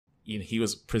he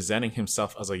was presenting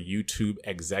himself as a YouTube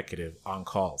executive on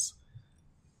calls.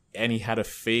 And he had a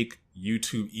fake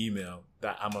YouTube email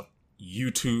that I'm a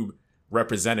YouTube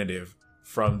representative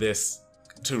from this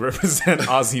to represent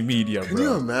Aussie Media, bro. Can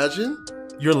you imagine?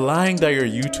 You're lying that you're a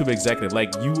YouTube executive.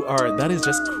 Like, you are, that is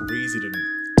just crazy to me.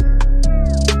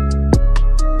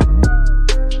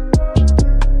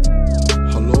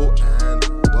 Hello and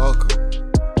welcome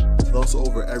to the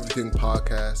Over Everything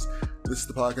podcast. This is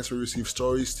the podcast where we receive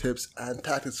stories, tips, and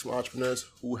tactics from entrepreneurs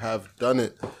who have done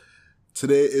it.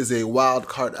 Today is a wild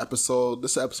card episode.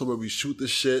 This is an episode where we shoot the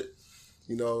shit.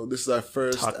 You know, this is our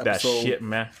first episode. That shit,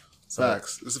 man.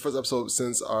 Facts. This is the first episode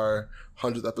since our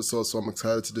 100th episode, so I'm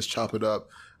excited to just chop it up.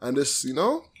 And just, you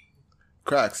know,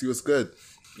 crack, see what's good.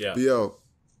 Yeah. But yo,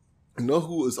 you know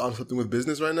who is on something with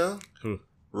business right now? Who?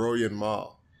 Rory and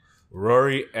Mal.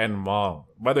 Rory and Mal.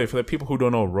 By the way, for the people who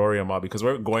don't know Rory and Mal, because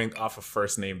we're going off a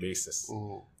first name basis.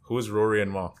 Ooh. Who is Rory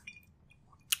and Mal?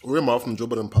 Rory and Mal from Joe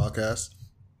Budden Podcast.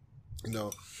 You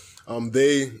know,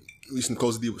 they recently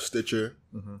closed a deal with Stitcher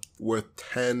worth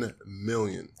 $10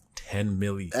 million. 10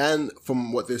 million. And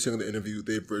from what they're saying in the interview,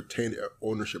 they've retained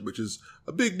ownership, which is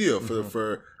a big deal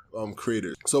for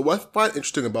creators. So what I find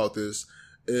interesting about this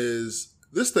is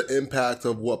the impact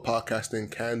of what podcasting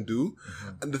can do.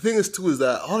 And the thing is, too, is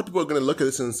that a lot of people are going to look at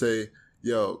this and say,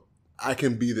 yo, I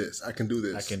can be this. I can do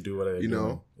this. I can do what I do. You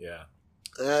know? Yeah.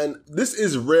 And this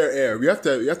is rare air. We have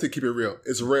to keep it real.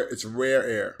 It's rare. It's rare air.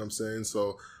 You know what I'm saying?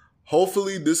 So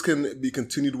hopefully this can be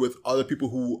continued with other people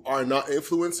who are not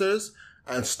influencers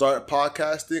and start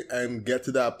podcasting and get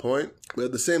to that point. But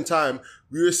at the same time,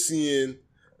 we're seeing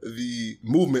the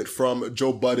movement from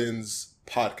Joe Budden's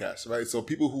podcast, right? So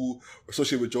people who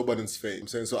associate with Joe Budden's fame.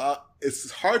 So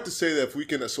it's hard to say that if we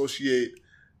can associate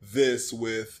this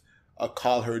with a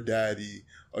Call Her Daddy,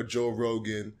 a Joe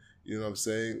Rogan, you know what I'm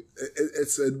saying?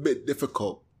 It's a bit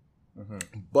difficult.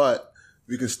 But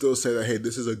we can still say that, hey,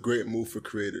 this is a great move for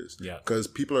creators. Yeah. Because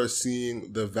people are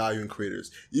seeing the value in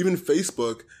creators. Even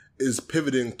Facebook is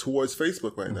pivoting towards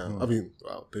Facebook right now. I mean,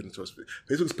 Facebook's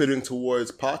pivoting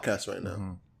towards podcasts right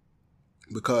now.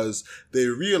 Because they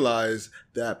realize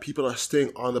that people are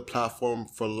staying on the platform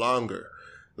for longer.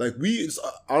 Like I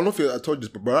don't know if I told you this,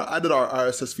 but bro, I did our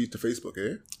RSS feed to Facebook,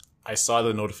 eh? I saw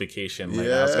the notification. Like,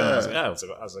 Yeah. I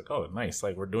was like, oh, nice.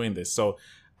 Like, we're doing this. So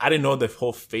I didn't know the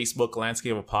whole Facebook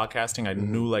landscape of podcasting. I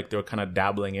knew like they were kind of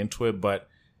dabbling into it, but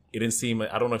it didn't seem,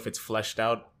 I don't know if it's fleshed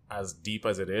out as deep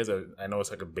as it is. I know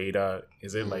it's like a beta.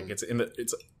 Is it like it's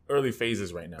early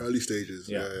phases right now? Early stages.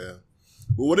 Yeah. Yeah.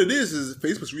 But what it is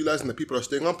Facebook's realizing that people are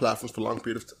staying on platforms for long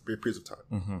periods of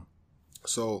time.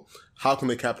 So how can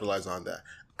they capitalize on that?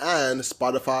 And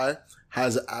Spotify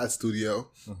has an ad studio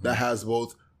that has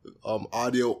both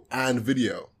audio and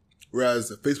video,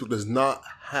 whereas Facebook does not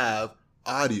have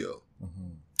audio.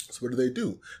 So what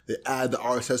do? They add the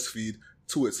RSS feed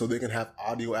to it so they can have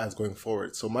audio ads going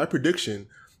forward. So my prediction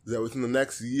is that within the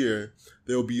next year,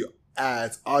 there will be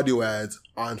audio ads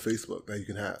on Facebook that you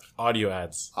can have. Audio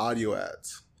ads.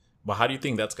 But how do you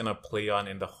think that's going to play on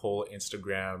in the whole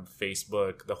Instagram,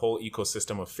 Facebook, the whole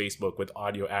ecosystem of Facebook with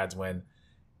audio ads when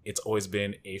it's always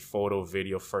been a photo,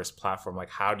 video first platform? Like,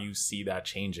 how do you see that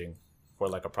changing for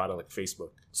like a product like Facebook?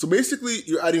 So basically,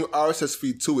 you're adding RSS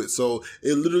feed to it. So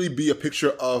it'll literally be a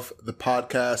picture of the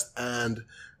podcast and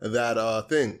that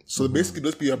thing. So basically,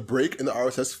 there'll be a break in the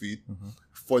RSS feed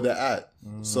for that ad.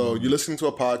 So you're listening to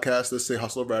a podcast, let's say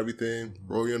Hustle Over Everything,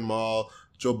 Rory and Mal,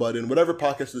 Joe Budden, whatever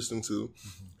podcast you're listening to,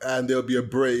 and there'll be a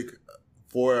break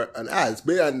for an ad.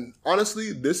 And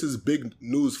honestly, this is big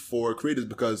news for creators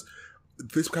because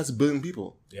Facebook has 1 billion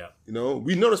people. Yeah. You know,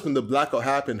 we noticed when the blackout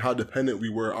happened how dependent we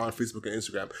were on Facebook and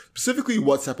Instagram, specifically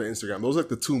WhatsApp and Instagram. Those are like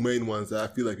the two main ones that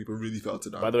I feel like people really felt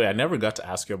it on. By the way, I never got to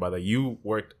ask you about that. You're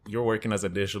working as a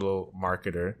digital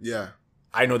marketer. Yeah.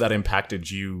 I know that impacted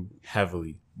you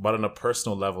heavily, but on a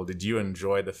personal level, did you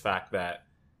enjoy the fact that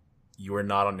you were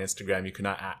not on Instagram? You could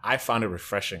not. I found it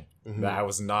refreshing that I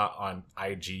was not on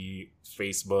IG,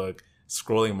 Facebook,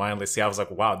 scrolling mindlessly. I was like,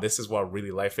 wow, this is what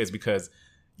really life is, because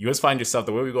you always find yourself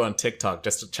the way we go on TikTok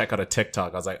just to check out a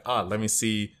TikTok. I was like, let me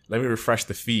refresh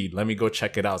the feed. Let me go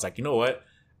check it out. I was like, you know what?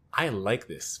 I like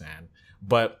this, man.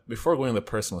 But before going to the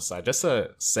personal side, just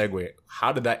a segue,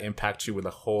 how did that impact you with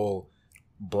the whole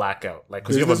blackout? Like,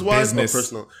 because you have a business.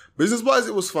 Personal. Business-wise,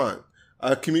 it was fine.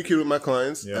 I communicated with my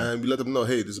clients and we let them know,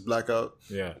 hey, there's a blackout.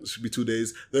 Yeah. It should be 2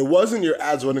 days. There wasn't your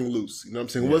ads running loose. You know what I'm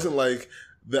saying? It wasn't like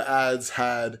the ads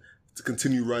had to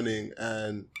continue running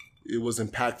and it was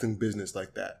impacting business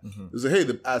like that. It was like, hey,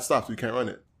 the ad stopped. We can't run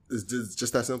it. It's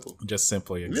just that simple. Just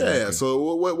simply, exactly. Yeah.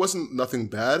 So it wasn't nothing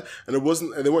bad, and they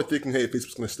weren't thinking, hey,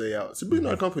 Facebook's going to stay out. It's a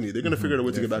billion-dollar company. They're going to figure out a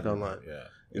way to get back online. Yeah.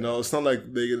 You know, it's not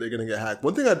like they're going to get hacked.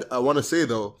 One thing I want to say,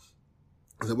 though,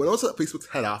 is that when I was at Facebook's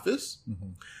head office,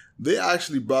 they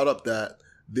actually brought up that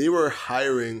they were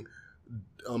hiring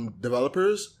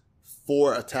developers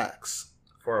for attacks.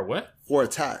 For what? For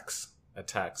attacks.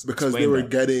 Attacks. Because Explain they were that.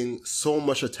 getting so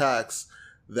much attacks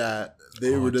that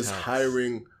they were just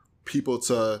hiring people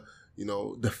to, you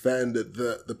know, defend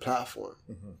the platform.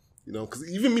 You know, because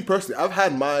even me personally, I've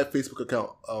had my Facebook account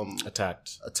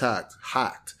attacked,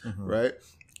 hacked, right?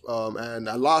 And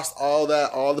I lost all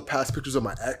the past pictures of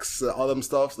my ex, all them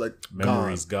stuff, like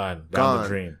memories gone down the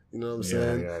drain. You know what I'm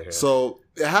saying? Yeah. So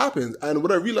it happens. And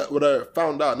what I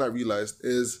found out, not realized,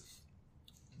 is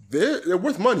they're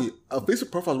worth money. A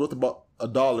Facebook profile is worth about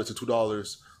 $1 to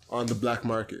 $2 on the black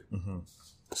market.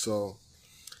 So,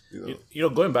 you know,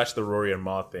 going back to the Rory and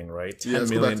Mal thing, right? 10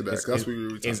 million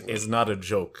is not a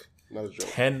joke. Not a joke.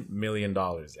 $10 million,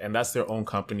 and that's their own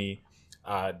company.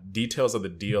 Details of the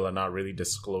deal are not really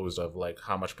disclosed of like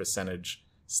how much percentage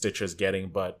Stitcher's getting.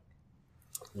 But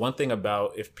one thing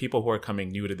about, if people who are coming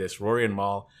new to this, Rory and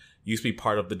Mal used to be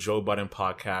part of the Joe Budden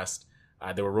podcast.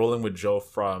 They were rolling with Joe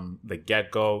from the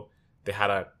get-go. They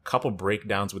had a couple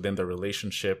breakdowns within the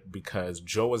relationship because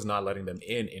Joe was not letting them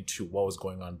into what was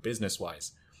going on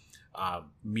business-wise.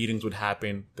 Meetings would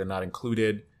happen. They're not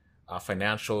included.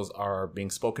 Financials are being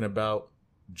spoken about.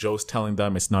 Joe's telling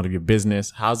them it's none of your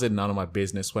business. How's it none of my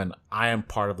business when I am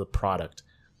part of the product?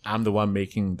 I'm the one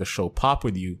making the show pop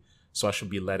with you, so I should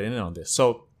be let in on this.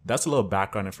 So that's a little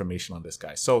background information on this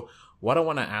guy. So what I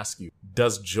want to ask you,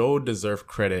 does Joe deserve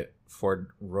credit for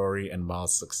Rory and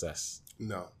Mal's success?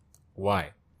 No.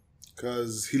 Why?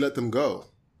 Because he let them go.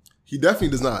 He definitely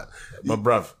does not. But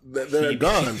bruv, they're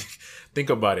gone. Think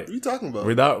about it. What are you talking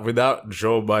about? Without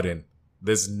Joe Budden,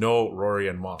 there's no Rory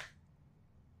and Mal.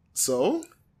 So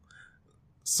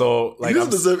like, he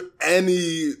doesn't deserve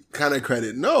any kind of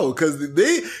credit. No, because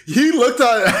he looked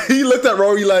at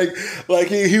Rory like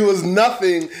he was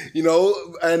nothing, you know,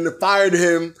 and fired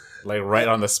him. Like right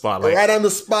on the spot. Like right on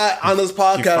the spot on this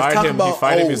podcast. He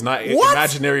fired him. He's not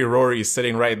imaginary Rory is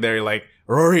sitting right there like,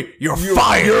 Rory, you're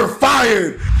fired. You're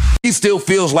fired. He still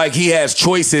feels like he has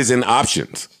choices and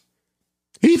options.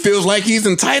 He feels like he's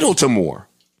entitled to more.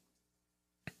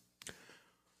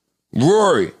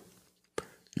 Rory,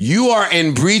 you are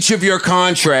in breach of your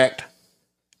contract,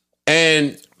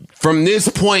 and from this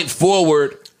point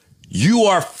forward, you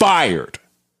are fired,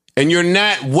 and you're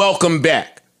not welcome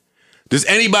back. Does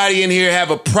anybody in here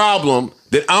have a problem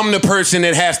that I'm the person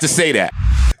that has to say that?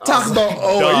 Talk about,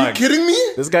 are you kidding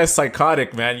me? This guy's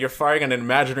psychotic, man. You're firing an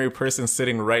imaginary person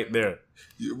sitting right there.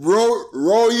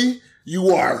 Rory, you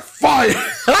are fired.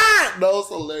 That was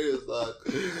hilarious, dog.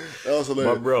 That was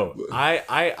hilarious. But bro,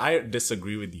 I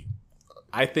disagree with you.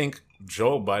 I think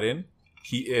Joe Budden,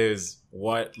 he is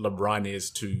what LeBron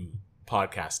is to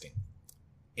podcasting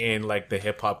in like the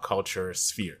hip hop culture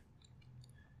sphere.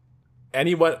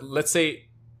 Let's say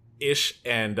Ish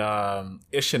and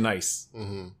Ice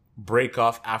break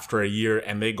off after a year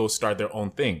and they go start their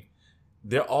own thing.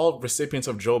 They're all recipients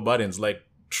of Joe Budden's like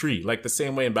tree, like the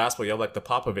same way in basketball you have like the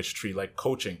Popovich tree, like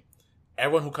coaching.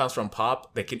 Everyone who comes from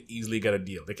Pop, they can easily get a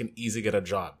deal. They can easily get a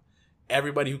job.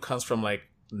 Everybody who comes from like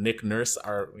Nick Nurse,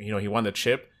 he won the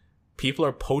chip. People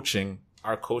are poaching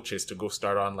our coaches to go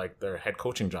start on like their head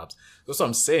coaching jobs. That's what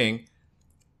I'm saying.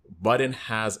 Budden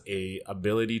has a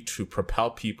ability to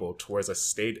propel people towards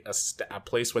a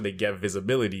place where they get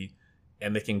visibility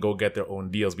and they can go get their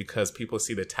own deals because people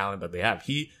see the talent that they have.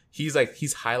 He's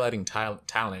highlighting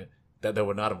talent that they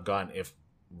would not have gotten if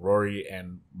Rory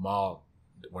and Mal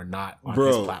were not on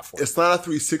his platform. It's not a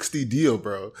 360 deal,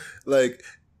 bro. Like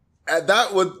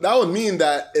that would mean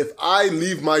that if I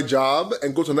leave my job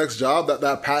and go to the next job,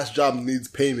 that past job needs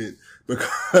payment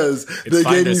because they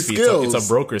gave me skills. It's a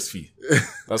broker's fee.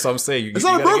 That's what I'm saying. It's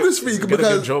not a broker's fee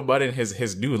because give Joe Budden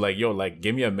his due. Like, yo, like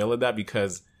give me $1 million of that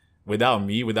because without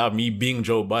me being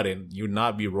Joe Budden, you'd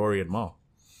not be Rory and Mal.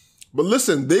 But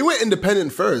listen, they went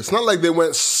independent first. It's not like they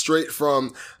went straight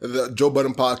from the Joe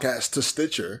Budden podcast to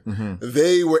Stitcher.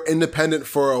 They were independent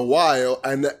for a while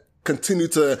and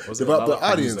continued to develop the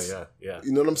audience. Yeah.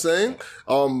 You know what I'm saying?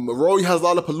 Rory has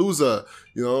Lollapalooza.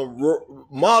 You know,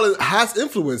 Mal has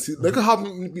influence. Look at how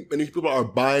many people are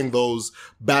buying those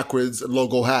backwards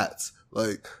logo hats.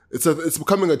 Like it's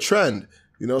becoming a trend.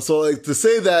 You know, so like to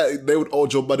say that they would owe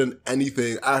Joe Budden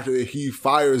anything after he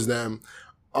fires them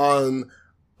on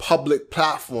public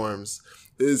platforms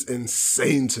is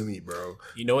insane to me, bro.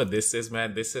 You know what this is,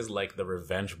 man? This is like the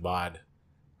revenge bod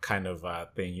kind of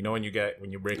thing. You know when you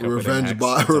break up with an ex,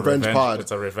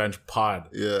 it's a revenge pod.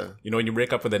 Yeah. You know when you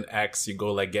break up with an ex, you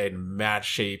go like get in mad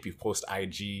shape, you post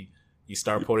IG, you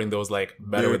start putting those like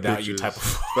better Their without you pictures. type of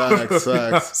Facts, You know what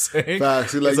I'm facts. saying?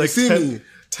 Facts. You're like, It's you see me.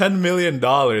 $10 million.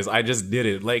 I just did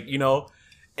it. Like, you know,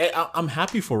 I'm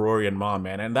happy for Rory and Ma,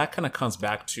 man. And that kind of comes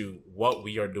back to what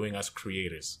we are doing as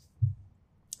creators.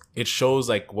 It shows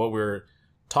like what we're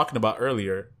talking about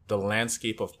earlier, the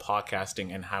landscape of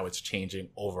podcasting and how it's changing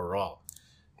overall.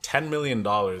 $10 million.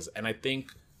 And I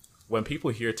think when people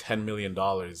hear $10 million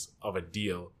of a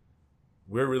deal,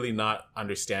 we're really not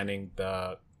understanding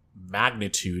the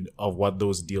magnitude of what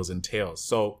those deals entail.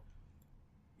 So,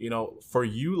 you know, for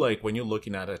you, like when you're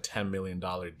looking at a $10 million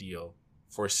deal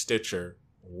for Stitcher,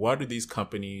 what do these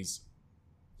companies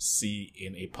see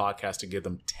in a podcast to give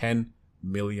them $10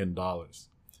 million?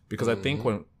 Because I think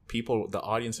when people, the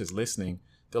audience is listening,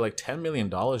 they're like, $10 million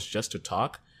just to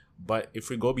talk? But if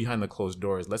we go behind the closed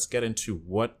doors, let's get into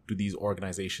what do these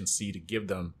organizations see to give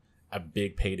them a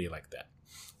big payday like that?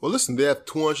 Well, listen, they have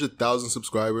 200,000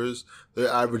 subscribers. They're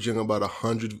averaging about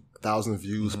 100,000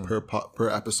 views per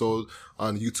episode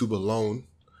on YouTube alone.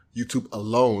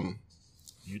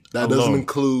 That doesn't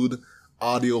include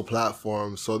audio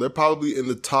platforms. So they're probably in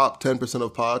the top 10%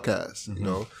 of podcasts, you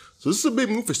know? So this is a big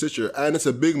move for Stitcher. And it's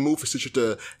a big move for Stitcher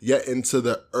to get into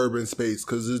the urban space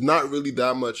because there's not really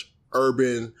that much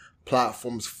urban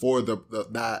platforms for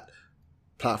that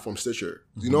platform Stitcher.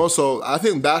 You know, so I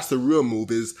think that's the real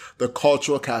move, is the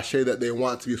cultural cachet that they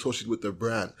want to be associated with their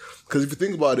brand. Because if you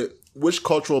think about it, which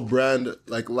cultural brand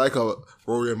like a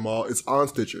Rory and Mal is on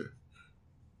Stitcher?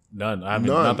 None. I mean,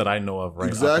 not that I know of right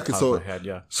exactly. off the top of my head,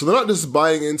 yeah. So they're not just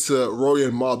buying into Rory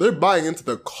and Mal, they're buying into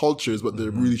the culture is what they're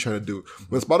really trying to do.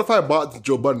 When Spotify bought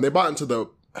Joe Budden, they bought into the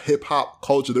hip hop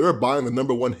culture. They were buying the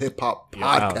 #1 hip hop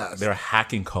podcast. They're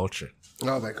hacking culture.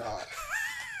 Oh my God.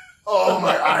 Oh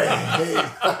my, I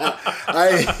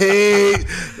hate,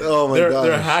 oh my God.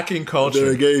 They're hacking culture.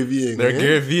 They're Gary Vee-ing. They're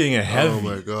Gary Vee-ing it heavy. Oh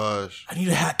my gosh. I need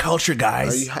to hack culture,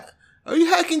 guys. Are you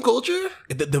hacking culture?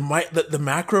 The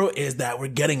macro is that we're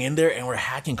getting in there and we're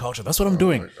hacking culture. That's what I'm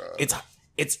doing. It's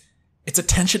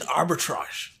attention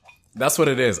arbitrage. That's what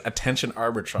it is. Attention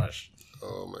arbitrage.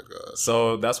 Oh my God.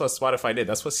 So that's what Spotify did.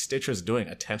 That's what Stitcher's doing.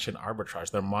 Attention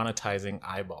arbitrage. They're monetizing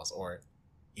eyeballs or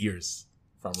ears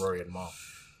from Rory and Mal.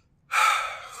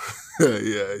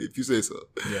 Yeah, if you say so.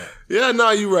 Yeah. Yeah,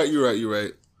 no, you're right. But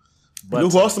you know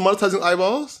who else is monetizing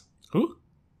eyeballs? Who?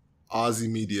 Aussie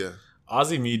Media.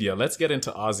 Aussie Media. Let's get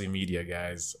into Aussie Media,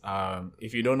 guys.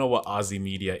 If you don't know what Aussie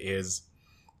Media is,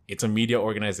 it's a media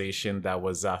organization that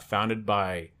was founded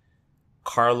by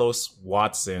Carlos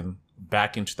Watson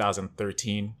back in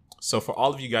 2013. So for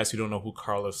all of you guys who don't know who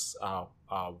Carlos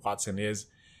Watson is,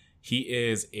 he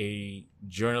is a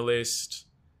journalist.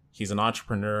 He's an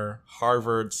entrepreneur,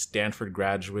 Harvard, Stanford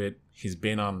graduate. He's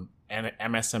been on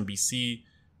MSNBC,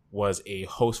 was a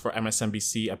host for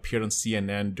MSNBC, appeared on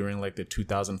CNN during like the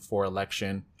 2004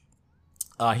 election.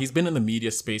 He's been in the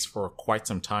media space for quite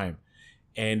some time.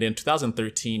 And in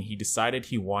 2013, he decided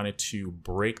he wanted to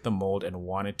break the mold and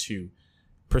wanted to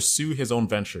pursue his own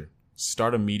venture,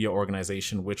 start a media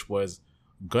organization, which was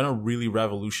going to really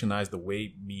revolutionize the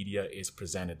way media is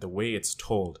presented, the way it's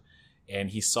told.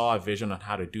 And he saw a vision on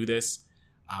how to do this.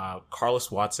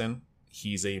 Carlos Watson,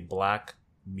 he's a Black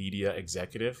media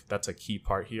executive. That's a key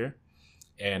part here.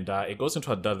 And it goes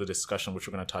into another discussion, which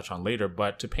we're going to touch on later.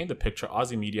 But to paint the picture,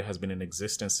 Aussie Media has been in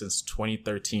existence since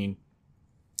 2013.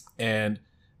 And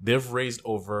they've raised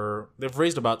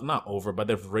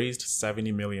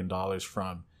 $70 million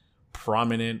from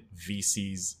prominent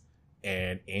VCs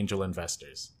and angel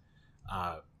investors.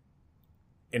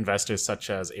 Investors such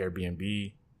as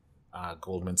Airbnb,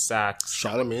 Goldman Sachs,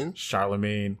 Charlemagne,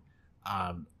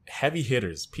 heavy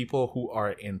hitters, people who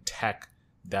are in tech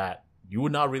that you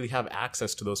would not really have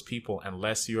access to those people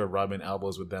unless you are rubbing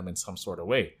elbows with them in some sort of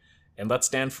way. And that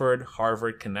Stanford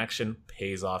Harvard connection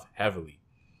pays off heavily.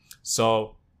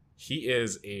 So he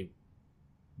is a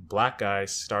Black guy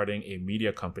starting a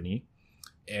media company.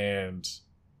 And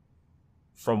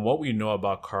from what we know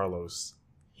about Carlos,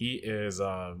 he is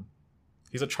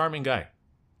he's a charming guy.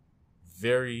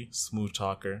 Very smooth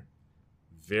talker,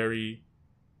 very,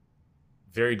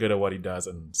 very good at what he does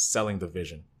and selling the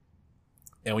vision.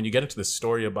 And when you get into the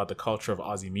story about the culture of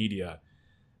Aussie Media,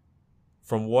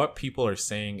 from what people are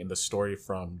saying in the story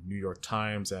from New York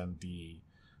Times and the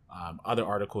other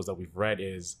articles that we've read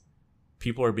is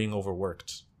people are being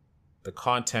overworked. The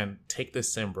content, take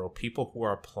this in, bro. People who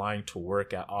are applying to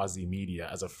work at Aussie Media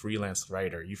as a freelance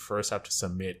writer, you first have to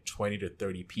submit 20 to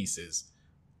 30 pieces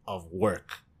of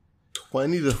work.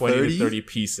 20 to 30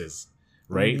 pieces,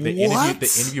 right? The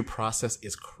interview process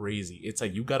is crazy. It's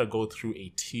like you got to go through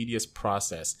a tedious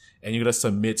process and you got to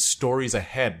submit stories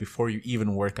ahead before you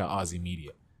even work at Aussie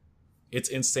Media. It's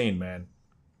insane, man.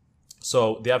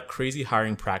 So they have crazy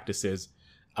hiring practices,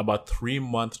 about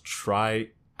 3-month try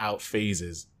out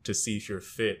phases to see if you're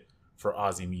fit for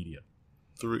Aussie media.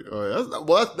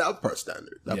 That part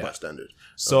standard. Part standard.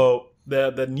 So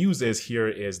the news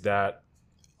is that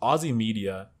Aussie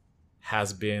media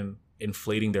has been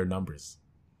inflating their numbers.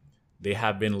 They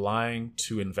have been lying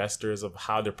to investors of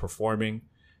how they're performing.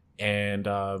 And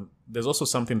there's also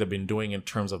something they've been doing in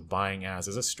terms of buying ads.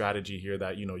 There's a strategy here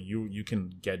that, you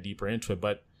can get deeper into it.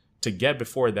 But to get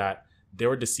before that, they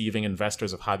were deceiving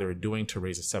investors of how they were doing to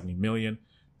raise a 70 million.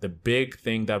 The big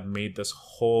thing that made this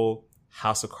whole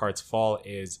house of cards fall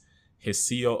is his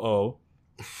COO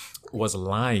was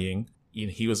lying.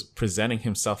 He was presenting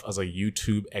himself as a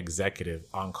YouTube executive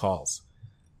on calls.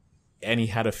 And he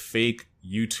had a fake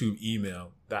YouTube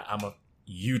email that I'm a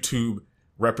YouTube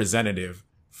representative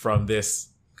from this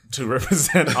to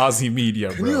represent Aussie media,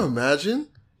 bro. Can you imagine?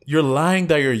 You're lying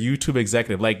that you're a YouTube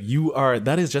executive. Like,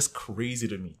 that is just crazy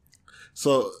to me.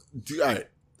 So, all right,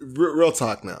 real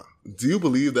talk now. Do you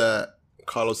believe that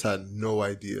Carlos had no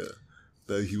idea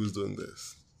that he was doing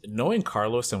this? Knowing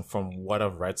Carlos, and from what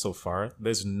I've read so far,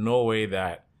 there's no way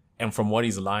that, and from what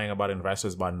he's lying about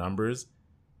investors, about numbers,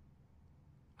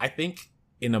 I think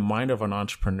in the mind of an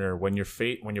entrepreneur, when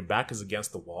your back is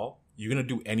against the wall, you're going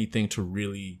to do anything to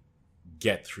really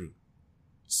get through.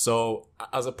 So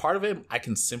as a part of it, I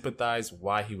can sympathize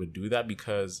why he would do that,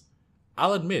 because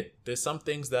I'll admit there's some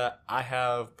things that I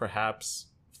have perhaps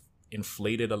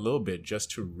inflated a little bit just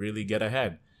to really get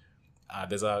ahead.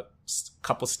 There's a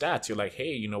couple stats. You're like,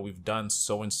 hey, we've done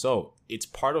so and so. It's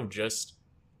part of just,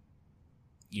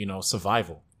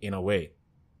 survival in a way,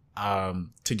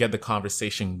 to get the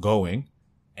conversation going.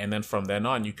 And then from then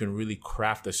on, you can really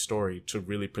craft a story to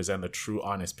really present the true,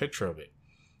 honest picture of it.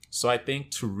 So I think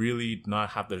to really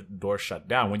not have the door shut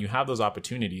down, when you have those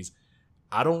opportunities,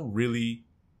 I don't really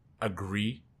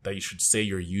agree that you should say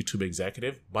you're a YouTube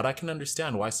executive, but I can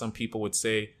understand why some people would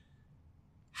say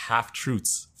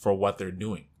half-truths for what they're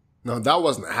doing. No, that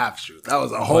wasn't a half-truth. That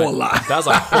was a whole lie. That was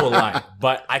a whole lie.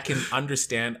 But I can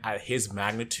understand at his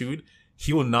magnitude,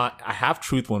 a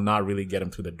half-truth will not really get him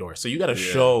through the door. So you got to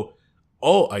show,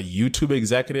 a YouTube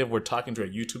executive, we're talking to a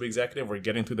YouTube executive, we're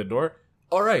getting through the door.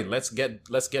 All right, let's get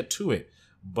to it.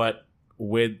 But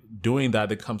with doing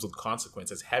that, it comes with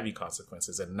consequences, heavy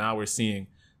consequences. And now we're seeing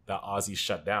that Aussie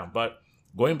shut down. But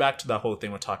going back to that whole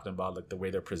thing we're talking about, like the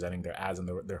way they're presenting their ads and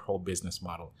their whole business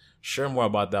model. Share more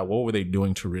about that. What were they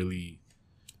doing to really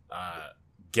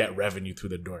get revenue through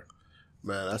the door?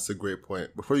 Man, that's a great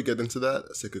point. Before you get into that,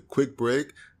 let's take a quick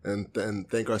break and then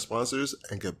thank our sponsors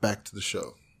and get back to the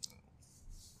show.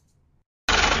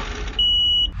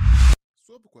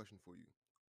 So I have a question for you.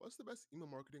 What's the best email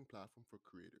marketing platform for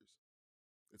creators?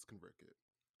 It's ConvertKit.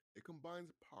 It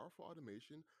combines powerful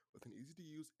automation with an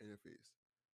easy-to-use interface.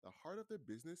 The heart of their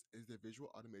business is their visual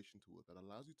automation tool that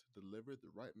allows you to deliver the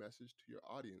right message to your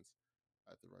audience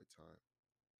at the right time.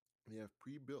 They have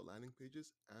pre-built landing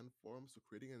pages and forms, so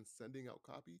creating and sending out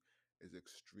copy is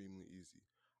extremely easy.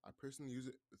 I personally use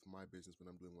it with my business when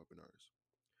I'm doing webinars.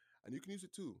 And you can use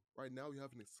it too. Right now, we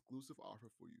have an exclusive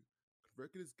offer for you.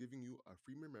 ConvertKit is giving you a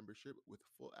freemium membership with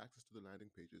full access to the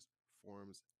landing pages,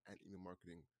 forums, and email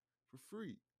marketing for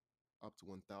free, up to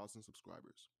 1,000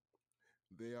 subscribers.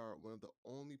 They are one of the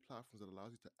only platforms that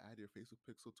allows you to add your Facebook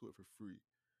pixel to it for free.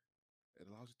 It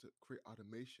allows you to create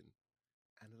automation,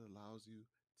 and it allows you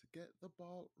to get the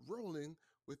ball rolling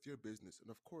with your business. And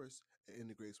of course, it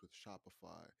integrates with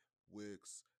Shopify,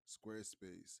 Wix,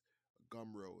 Squarespace,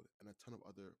 Gumroad, and a ton of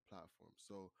other platforms.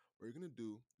 So what you're going to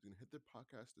do is you're going to hit the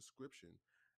podcast description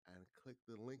and click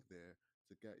the link there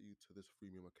to get you to this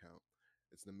freemium account.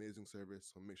 It's an amazing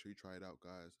service, so make sure you try it out,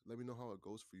 guys. Let me know how it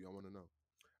goes for you. I want to know.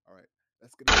 All right,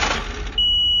 let's get into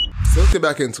it. So let's get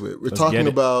back into it. We're talking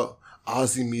about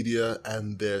Aussie media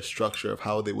and their structure of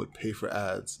how they would pay for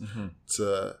ads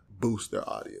to boost their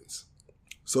audience.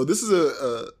 So this is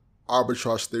a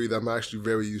arbitrage theory that I'm actually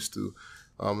very used to.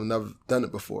 And I've done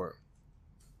it before.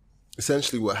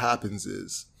 Essentially what happens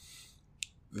is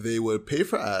they would pay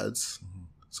for ads,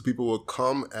 so people will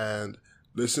come and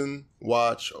listen,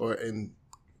 watch, or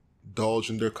indulge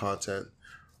in their content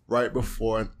right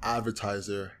before an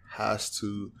advertiser has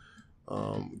to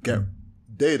get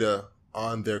data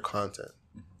on their content.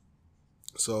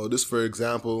 So this, for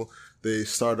example, they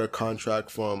start a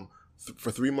contract for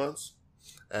 3 months,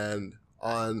 and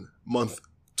on month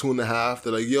 2.5,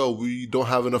 they're like, yo, we don't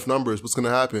have enough numbers. What's going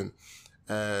to happen?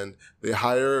 And they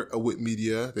hire a WIT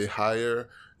Media, they hire,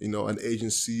 an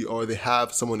agency, or they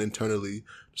have someone internally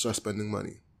to start spending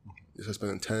money. They start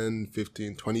spending 10,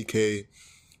 15, 20K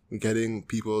getting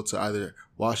people to either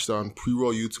watch it on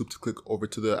pre-roll YouTube to click over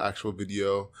to the actual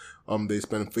video. They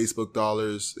spend Facebook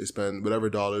dollars, they spend whatever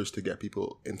dollars to get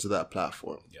people into that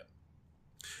platform. Yeah.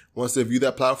 Once they view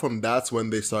that platform, that's when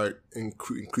they start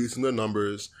increasing their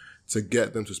numbers to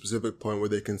get them to a specific point where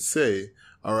they can say,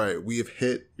 all right, we have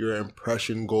hit your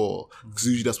impression goal. Because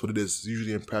usually that's what it is. It's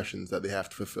usually impressions that they have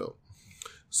to fulfill.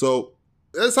 So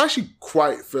it's actually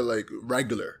quite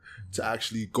regular to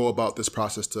actually go about this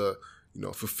process to,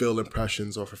 fulfill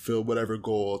impressions or fulfill whatever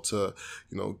goal to,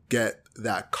 get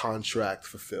that contract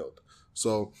fulfilled.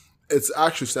 So it's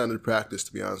actually standard practice,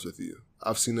 to be honest with you.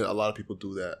 I've seen it. A lot of people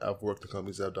do that. I've worked in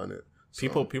companies that have done it.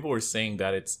 So. People were saying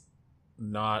that it's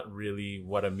not really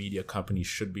what a media company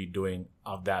should be doing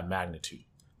of that magnitude.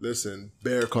 Listen,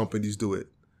 bear companies do it.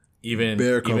 Even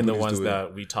the ones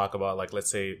that we talk about, like let's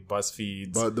say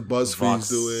BuzzFeed. But the BuzzFeeds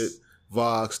do it.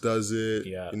 Vox does it.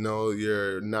 Yeah.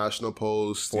 Your National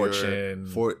Post, Fortune.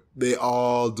 They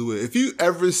all do it. If you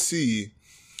ever see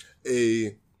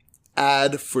a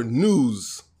ad for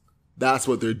news, that's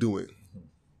what they're doing.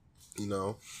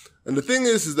 And the thing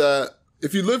is that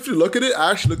if you look at it, I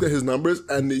actually looked at his numbers,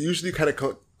 and they usually kind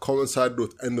of coincided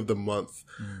with end of the month,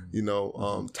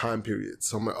 time period.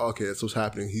 So I'm like, okay, that's what's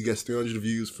happening. He gets 300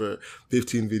 views for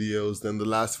 15 videos. Then the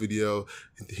last video,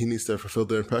 he needs to fulfill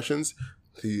their impressions.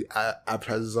 He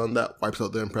advertises on that, wipes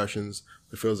out their impressions,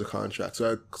 fulfills the contract.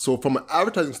 So from an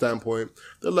advertising standpoint,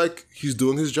 they're like, he's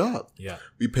doing his job. Yeah.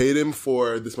 We paid him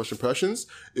for this much impressions.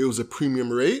 It was a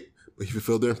premium rate. But he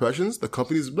fulfilled their impressions. The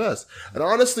company's best. And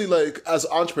honestly, as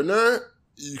an entrepreneur,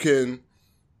 you can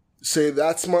say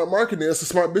that's smart marketing. That's a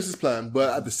smart business plan.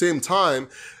 But at the same time,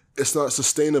 it's not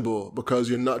sustainable because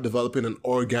you're not developing an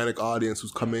organic audience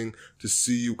who's coming to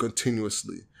see you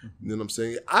continuously. You know what I'm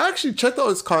saying? I actually checked out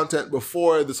his content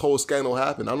before this whole scandal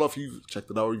happened. I don't know if you've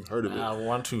checked it out or you've heard of it.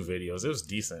 1-2 videos. It was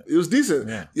decent. It was decent.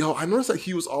 Yeah. I noticed that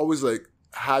he was always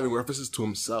having references to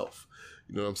himself.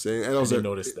 You know what I'm saying? And I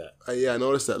noticed that. I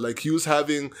noticed that. He was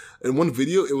having, in one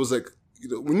video, it was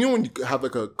when you have a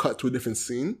cut to a different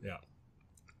scene, yeah,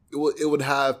 it would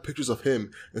have pictures of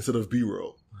him instead of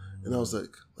B-roll. And I was like,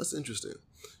 that's interesting.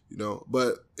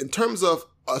 But in terms of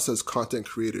us as content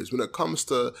creators, when it comes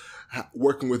to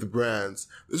working with brands,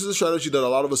 this is a strategy that a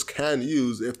lot of us can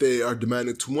use if they are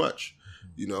demanding too much.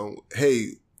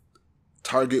 Hey,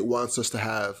 Target wants us to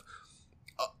have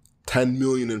 10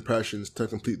 million impressions to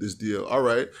complete this deal. All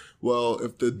right. Well,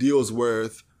 if the deal is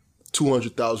worth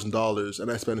 $200,000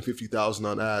 and I spend $50,000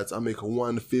 on ads, I make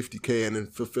 $150K and then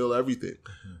fulfill everything.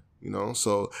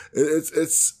 So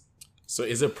it's. So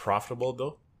is it profitable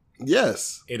though?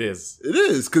 Yes, it is. It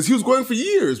is because he was going for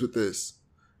years with this.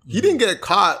 He didn't get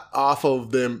caught off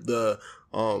of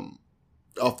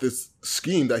off this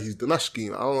scheme that he's not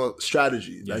scheme. I don't know,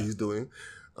 strategy that he's doing.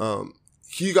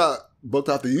 He got booked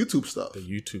out the YouTube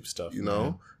stuff.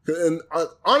 And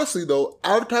honestly, though,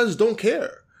 advertisers don't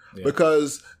care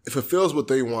because it fulfills what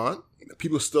they want.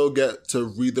 People still get to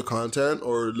read the content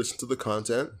or listen to the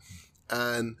content,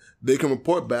 and they can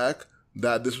report back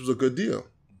that this was a good deal.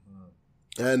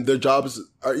 And their jobs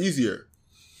are easier.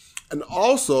 And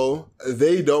also,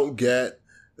 they don't get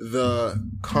the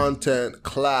content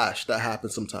clash that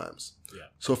happens sometimes. Yeah.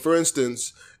 So, for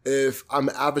instance, if I'm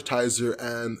an advertiser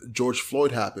and George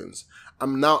Floyd happens,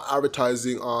 I'm now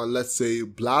advertising on, let's say,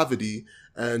 Blavity,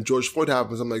 and George Floyd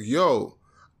happens. I'm like, yo,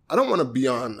 I don't want to be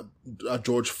on a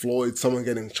George Floyd, someone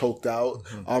getting choked out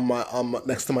on my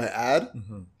next to my ad.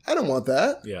 I don't want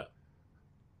that. Yeah.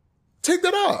 Take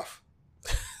that off.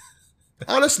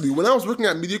 Honestly, when I was working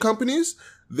at media companies,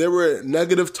 they were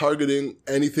negative targeting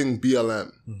anything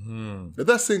BLM. Let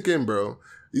that sink in, bro.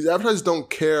 These advertisers don't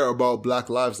care about Black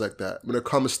lives like that when it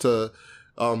comes to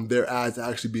their ads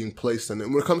actually being placed on it.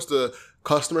 When it comes to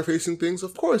customer-facing things,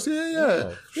 of course,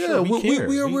 Sure, we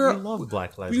love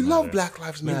Black Lives Matter. We love Black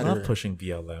Lives Matter. We love pushing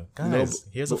BLM. Guys,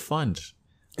 here's a fund.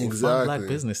 Exactly. Fund Black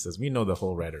businesses. We know the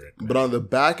whole rhetoric. But on the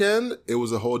back end, it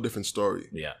was a whole different story.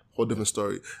 Yeah. Whole different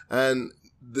story. And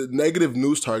the negative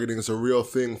news targeting is a real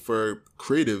thing for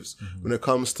creatives when it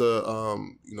comes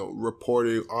to,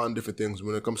 reporting on different things,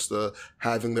 when it comes to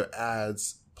having their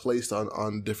ads placed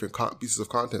on different pieces of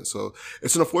content. So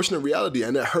it's an unfortunate reality,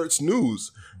 and it hurts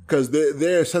news because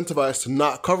they're incentivized to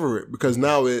not cover it because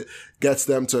now it gets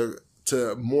them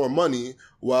to more money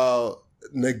while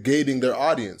negating their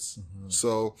audience.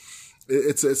 So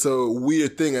it's a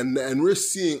weird thing. And we're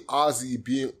seeing Ozzy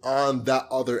being on that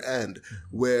other end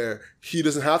where he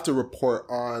doesn't have to report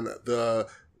on the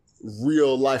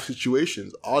real life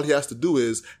situations. All he has to do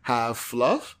is have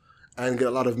fluff and get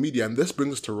a lot of media. And this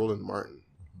brings us to Roland Martin.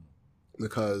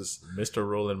 because Mr.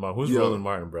 Roland Martin. Who's Yo. Roland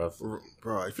Martin, bro?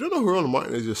 bro, if you don't know who Roland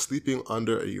Martin is, you're sleeping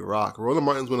under a rock. Roland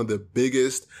Martin is one of the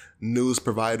biggest news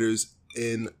providers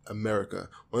in America,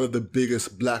 one of the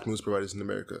biggest black news providers in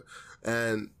America,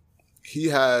 and he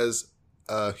has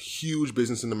a huge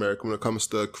business in America when it comes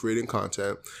to creating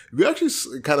content. We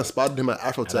actually kind of spotted him at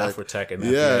Afrotech. And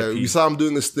Yeah, VIP. we saw him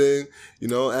doing this thing, you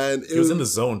know, and He was in the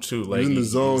zone too. Like, was in the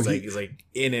zone. He's like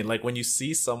in it. Like when you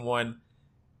see someone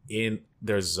in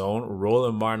their zone,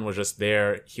 Roland Martin was just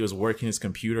there. He was working his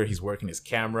computer. He's working his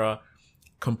camera,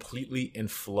 completely in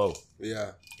flow.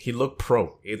 Yeah. He looked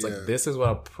pro. It's like, this is what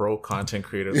a pro content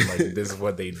creator is like. This is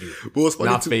what they do. But what's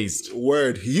funny Not too, phased.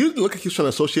 Word. He didn't look like he was trying to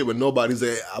associate with nobody. He's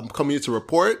like, I'm coming here to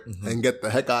report and get the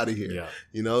heck out of here. Yeah.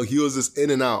 You know, he was just in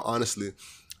and out, honestly.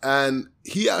 And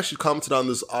he actually commented on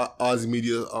this Aussie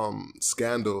media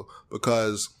scandal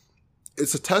because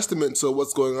it's a testament to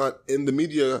what's going on in the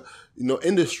media, you know,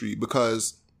 industry,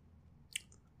 because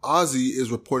Ozzy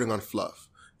is reporting on fluff.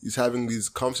 He's having these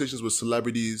conversations with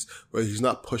celebrities where he's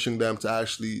not pushing them to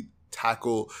actually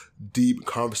tackle deep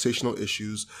conversational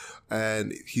issues,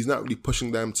 and he's not really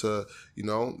pushing them to, you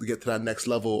know, get to that next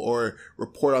level or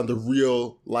report on the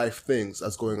real life things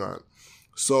that's going on.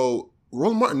 So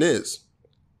Roland Martin is.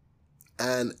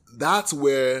 And that's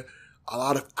where a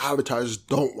lot of advertisers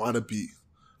don't want to be,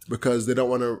 because they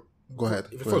don't want to. Go ahead.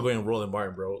 Before going Roland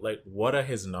Martin, bro, like, what are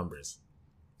his numbers?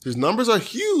 His numbers are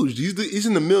huge. He's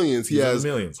in the millions. He has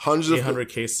millions. Hundreds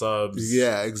 800K subs.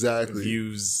 Yeah, exactly.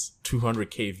 Views,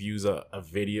 200K views a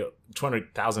video,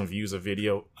 200,000 views a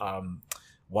video,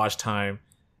 watch time.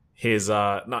 His,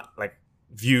 not like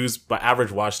views, but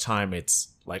average watch time,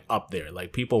 it's like up there.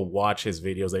 Like, people watch his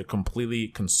videos, they completely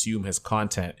consume his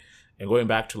content. And going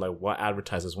back to like what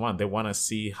advertisers want, they want to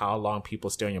see how long people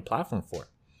stay on your platform for.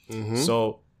 Mm-hmm.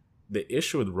 So the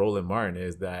issue with Roland Martin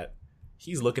is that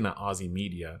he's looking at Aussie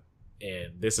Media,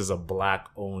 and this is a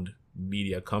black-owned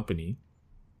media company.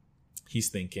 He's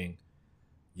thinking,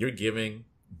 you're giving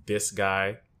this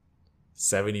guy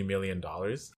 $70 million?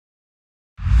 OZ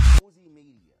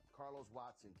Media, Carlos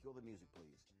Watson, kill the music,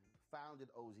 please, founded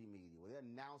OZ Media. Well, they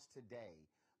announced today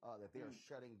that they are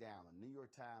shutting down. The New York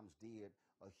Times did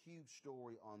a huge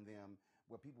story on them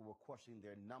where people were questioning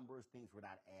their numbers. Things were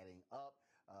not adding up.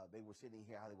 They were sitting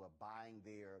here how they were buying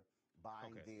their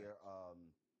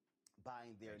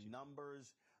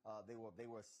numbers. They were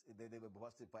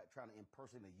busted by trying to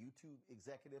impersonate a YouTube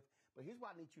executive. But here's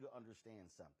what I need you to understand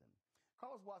something.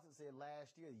 Carlos Watson said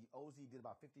last year OZ did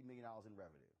about $50 million in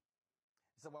revenue.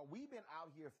 So while we've been out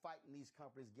here fighting these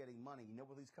companies getting money, you know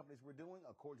what these companies were doing?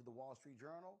 According to the Wall Street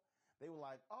Journal, they were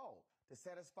like, oh, to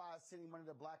satisfy sending money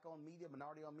to black-owned media,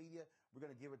 minority-owned media, we're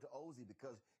going to give it to OZ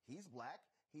because he's black,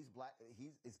 it's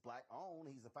black-owned,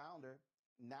 he's the founder.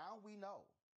 Now we know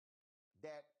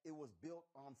that it was built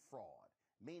on fraud,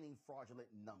 meaning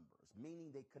fraudulent numbers, meaning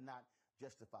they could not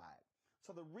justify it. So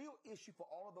the real issue for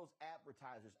all of those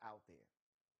advertisers out there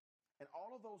and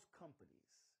all of those companies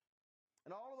and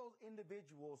all of those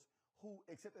individuals who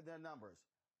accepted their numbers,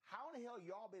 how in the hell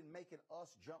y'all been making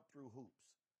us jump through hoops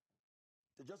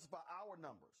to justify our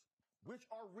numbers, which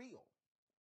are real,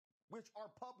 which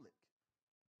are public,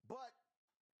 but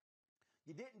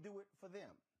you didn't do it for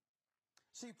them.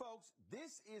 See, folks,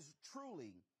 this is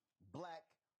truly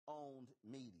black-owned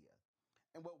media.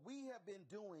 And what we have been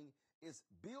doing is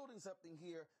building something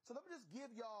here. So let me just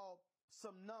give y'all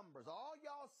some numbers. All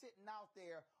y'all sitting out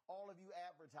there, all of you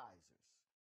advertisers,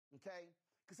 okay?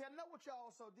 Because see, I know what y'all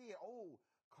also did. Oh,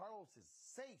 Carlos is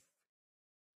safe.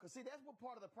 Because see, that's what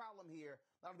part of the problem here,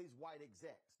 a lot of these white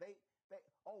execs.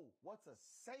 What's a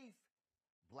safe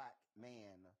black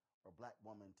man or black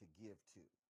woman to give to?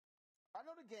 I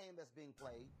know the game that's being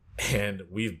played. And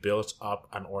we've built up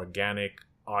an organic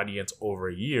audience over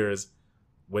years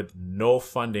with no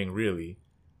funding really,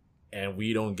 and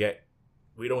we don't get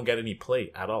any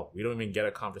play at all. We don't even get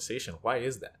a conversation. Why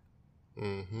is that?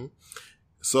 Mm-hmm.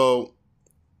 So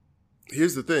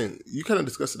here's the thing. You kind of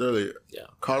discussed it earlier. Yeah.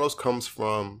 Carlos comes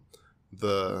from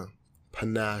the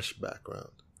panache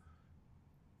background.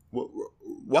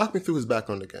 Walk me through his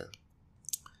background again.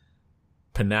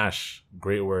 Panache,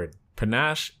 great word.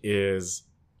 Panache is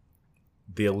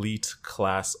the elite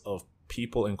class of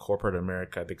people in corporate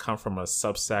America. They come from a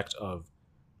subsect of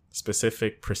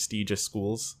specific prestigious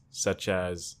schools such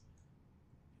as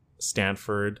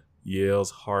Stanford, Yale's,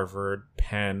 Harvard,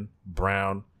 Penn,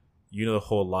 Brown, you know, the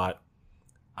whole lot.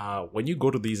 When you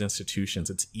go to these institutions,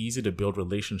 it's easy to build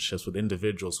relationships with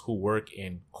individuals who work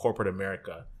in corporate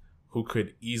America who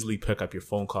could easily pick up your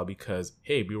phone call because,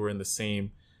 hey, we were in the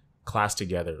same class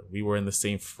together. We were in the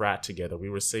same frat together. We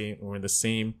were in the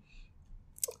same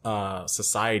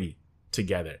society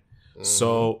together.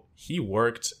 So he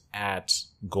worked at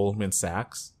Goldman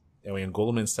Sachs. And in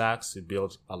Goldman Sachs, he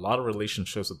built a lot of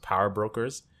relationships with power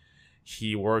brokers.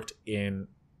 He worked in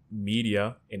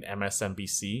media in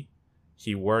MSNBC.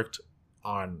 He worked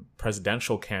on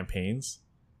presidential campaigns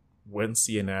with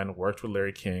CNN, worked with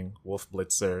Larry King, Wolf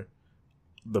Blitzer,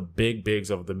 the bigs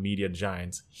of the media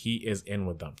giants. He is in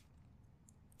with them.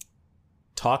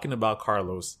 Talking about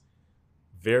Carlos,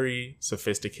 very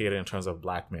sophisticated in terms of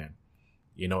black man,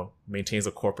 you know, maintains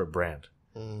a corporate brand,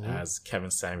 as Kevin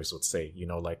Samuels would say, you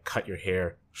know, like cut your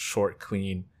hair, short,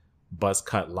 clean, buzz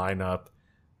cut lineup,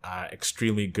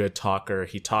 extremely good talker.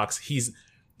 He's,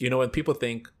 you know, when people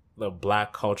think the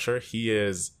black culture, he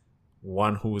is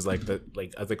one who's like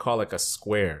as they call like a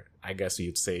square, I guess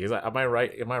you'd say. Am I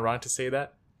right? Am I wrong to say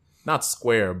that? Not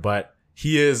square, but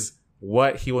he is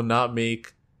what he will not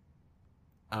make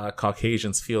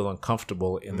Caucasians feel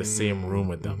uncomfortable in the same room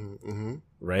with them.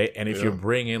 Right? And if you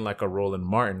bring in like a Roland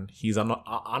Martin, he's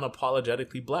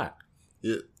unapologetically black.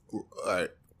 Yeah. All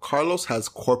right. Carlos has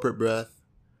corporate breath.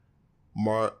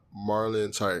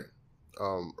 Roland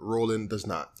does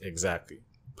not. Exactly.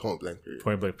 Point blank period.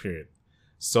 Point blank period.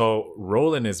 So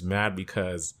Roland is mad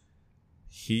because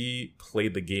he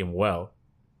played the game well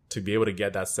to be able to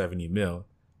get that 70 mil.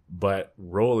 But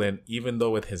Roland, even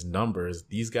though with his numbers,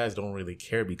 these guys don't really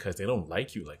care because they don't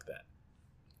like you like that.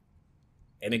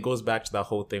 And it goes back to that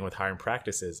whole thing with hiring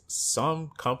practices. Some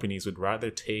companies would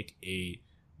rather take a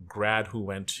grad who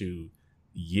went to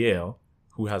Yale,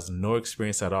 who has no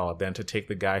experience at all, than to take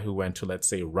the guy who went to, let's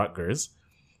say, Rutgers,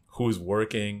 who's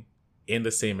working in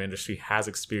the same industry, has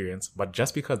experience. But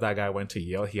just because that guy went to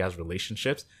Yale, he has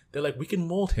relationships. They're like, we can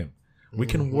mold him. We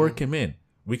can work him in.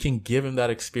 We can give him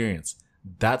that experience.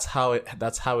 That's how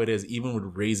it is, even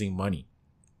with raising money.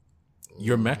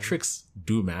 Your metrics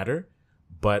do matter,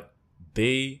 but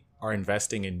they are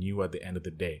investing in you at the end of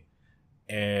the day.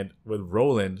 And with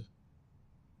Roland,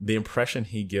 the impression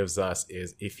he gives us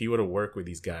is if he were to work with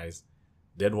these guys,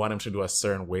 they'd want him to do a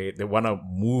certain way. They want to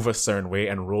move a certain way,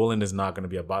 and Roland is not going to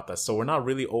be about that. So we're not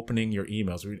really opening your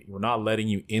emails. We're not letting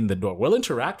you in the door. We'll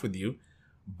interact with you,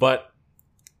 but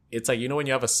it's like, you know, when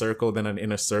you have a circle, then an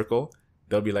inner circle,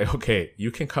 they'll be like, okay,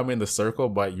 you can come in the circle,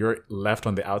 but you're left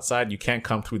on the outside. You can't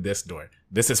come through this door.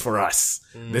 This is for us.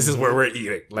 This is where we're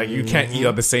eating. Like, you can't eat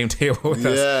on the same table with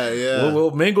us. Yeah.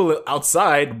 We'll mingle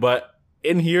outside, but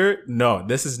in here, no,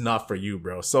 this is not for you,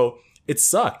 bro. So it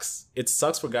sucks. It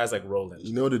sucks for guys like Roland.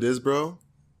 You know what it is, bro?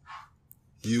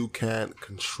 You can't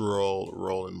control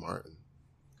Roland Martin.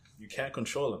 You can't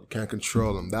control him. You can't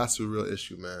control him. That's the real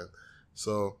issue, man.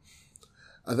 So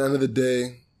at the end of the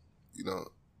day, you know,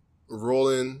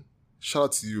 Roland, shout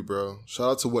out to you, bro.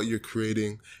 Shout out to what you're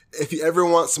creating. If you ever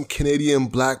want some Canadian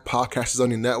black podcasters on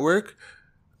your network,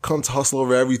 come to Hustle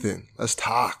Over Everything. Let's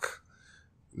talk.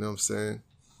 You know what I'm saying?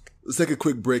 Let's take a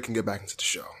quick break and get back into the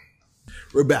show.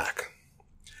 We're back.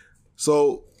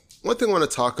 So one thing I want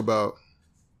to talk about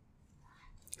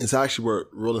is actually what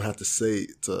Roland had to say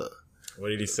to What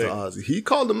did he say? Ozzy. He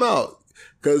called him out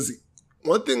because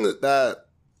one thing that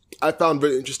I found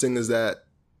very interesting is that,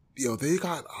 you know, they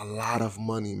got a lot of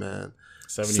money, man.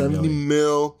 70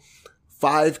 mil,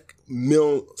 5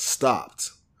 mil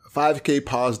stopped. 5K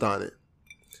paused on it.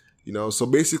 You know, so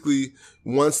basically,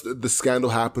 once the scandal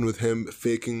happened with him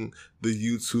faking the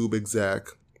YouTube exec,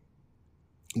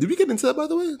 did we get into that, by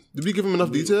the way? Did we give him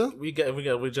enough detail? We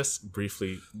just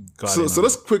briefly got So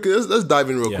let's dive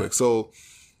in real quick. So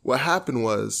what happened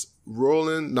was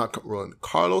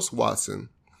Carlos Watson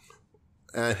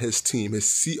and his team,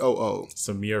 his COO,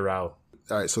 Samir Rao.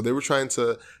 All right, so they were trying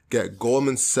to get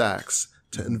Goldman Sachs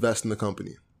to invest in the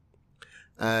company.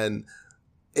 And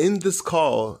in this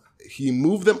call, he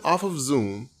moved them off of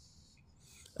Zoom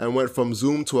and went from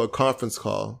Zoom to a conference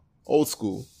call, old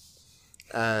school,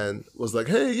 and was like,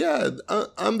 hey, yeah,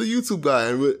 I'm the YouTube guy,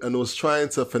 and was trying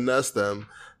to finesse them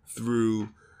through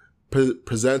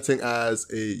presenting as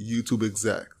a YouTube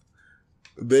exec.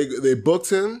 They booked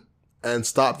him and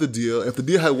stopped the deal. If the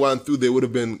deal had gone through, they would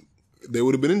have been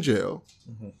in jail.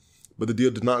 But the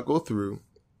deal did not go through.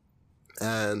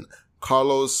 And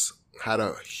Carlos had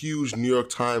a huge New York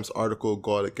Times article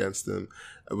go out against him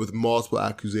with multiple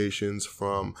accusations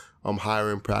from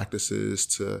hiring practices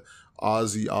to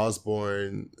Ozzy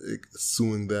Osbourne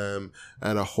suing them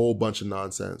and a whole bunch of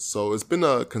nonsense. So it's been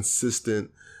a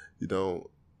consistent, you know,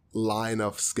 line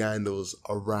of scandals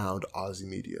around Ozzy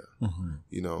Media,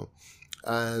 you know.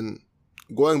 And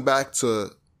going back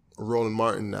to Roland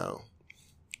Martin now,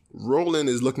 Roland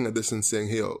is looking at this and saying,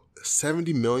 hey,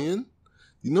 70 million?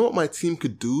 You know what my team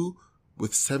could do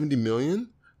with 70 million?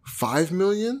 5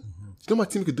 million? You know what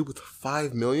my team could do with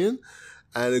 5 million?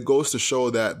 And it goes to show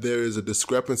that there is a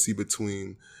discrepancy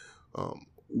between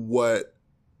what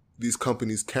these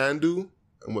companies can do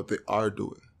and what they are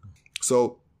doing.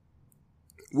 So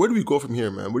where do we go from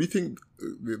here, man? What do you think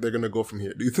they're going to go from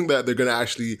here? Do you think that they're going to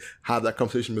actually have that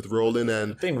conversation with Roland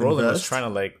and I think Roland was trying to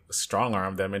like strong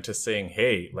arm them into saying,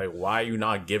 hey, like, why are you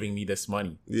not giving me this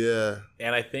money? Yeah.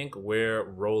 And I think where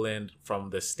Roland, from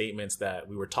the statements that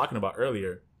we were talking about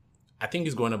earlier, I think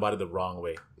he's going about it the wrong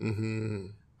way. Mm-hmm.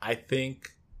 I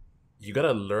think you got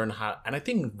to learn how, and I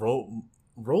think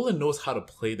Roland knows how to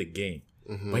play the game,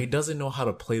 but he doesn't know how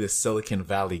to play the Silicon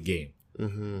Valley game.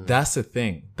 Mm-hmm. That's the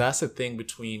thing. That's the thing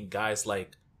between guys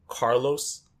like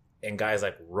Carlos and guys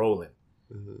like Roland.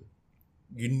 Mm-hmm.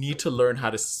 You need to learn how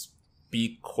to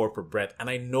speak corporate breadth. And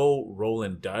I know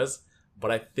Roland does, but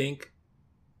I think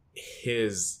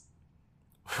his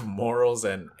morals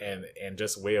and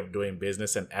just way of doing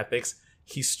business and ethics,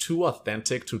 he's too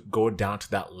authentic to go down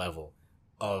to that level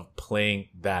of playing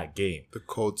that game. The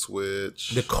code switch.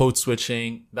 The code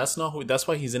switching. That's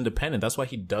why he's independent. That's why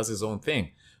he does his own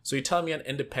thing. So you tell me an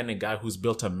independent guy who's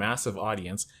built a massive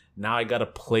audience, now I got to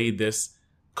play this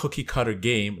cookie cutter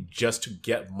game just to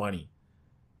get money.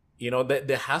 You know,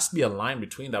 there has to be a line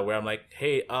between that where I'm like,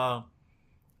 hey,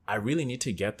 I really need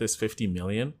to get this 50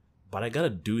 million, but I got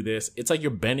to do this. It's like you're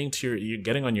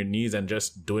getting on your knees and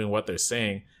just doing what they're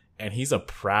saying. And he's a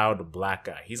proud black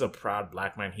guy. He's a proud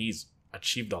black man. He's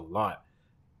achieved a lot.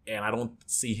 And I don't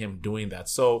see him doing that.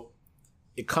 So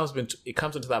it comes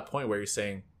into that point where you're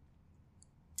saying,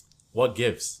 what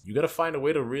gives? You got to find a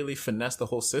way to really finesse the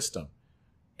whole system.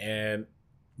 And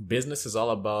business is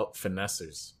all about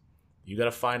finessers. You got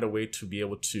to find a way to be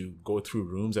able to go through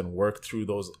rooms and work through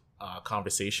those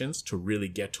conversations to really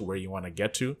get to where you want to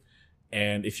get to.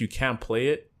 And if you can't play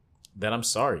it, then I'm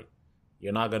sorry.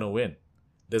 You're not going to win.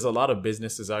 There's a lot of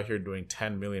businesses out here doing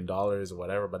 $10 million or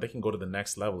whatever, but they can go to the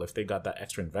next level if they got that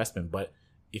extra investment. But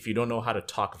if you don't know how to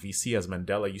talk VC, as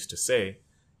Mandela used to say,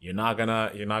 you're not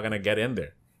gonna get in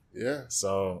there. Yeah.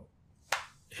 So,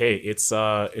 hey, it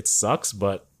sucks,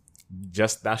 but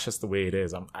that's just the way it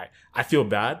is. I feel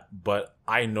bad, but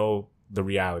I know the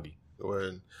reality.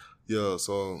 Word. Yo,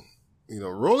 so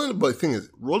Roland, but the thing is,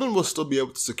 Roland will still be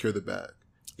able to secure the bag.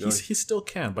 He still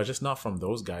can, but just not from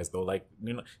those guys though. Like,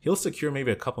 he'll secure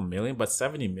maybe a couple million, but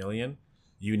 70 million,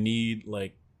 you need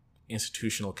like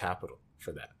institutional capital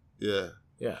for that. Yeah.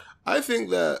 Yeah. I think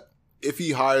that if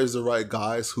he hires the right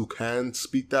guys who can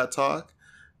speak that talk,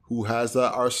 who has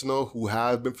that arsenal, who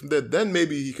have been from there, then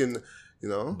maybe he can,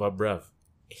 But bruv,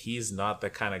 he's not the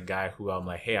kind of guy who I'm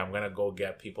like, hey, I'm going to go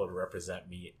get people to represent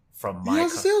me from my... He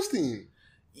has a sales team.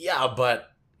 Yeah,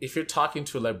 but if you're talking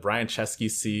to like Brian Chesky,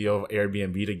 CEO of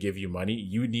Airbnb, to give you money,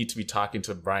 you need to be talking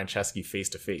to Brian Chesky face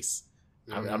to face.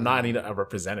 I'm not a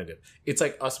representative. It's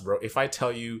like us, bro. If I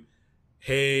tell you,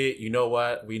 hey, you know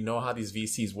what? We know how these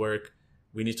VCs work.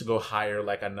 We need to go hire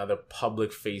like another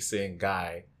public facing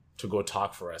guy to go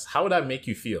talk for us. How would that make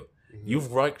you feel? Mm-hmm.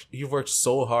 You've worked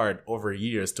so hard over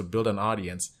years to build an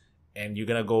audience, and you're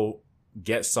gonna go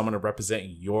get someone to represent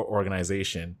your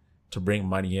organization to bring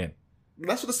money in.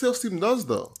 That's what the sales team does,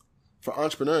 though, for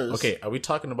entrepreneurs. Okay, are we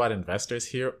talking about investors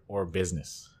here or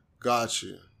business? Got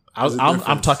you.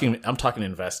 I'm talking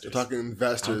investors. You're talking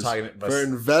investors. I'm talking for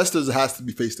investors, it has to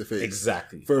be face to face.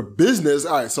 Exactly. For business,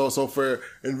 all right. So for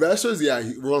investors, yeah,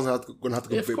 Roland's going to have to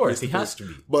go. Of course, he has to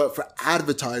be. But for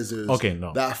advertisers, okay,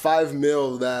 no, that $5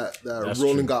 million that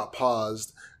Roland true. got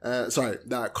paused.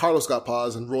 That Carlos got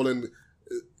paused, and Roland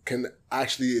can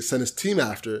actually send his team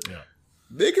after. Yeah.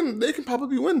 They can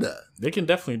probably win that. They can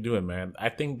definitely do it, man. I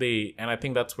think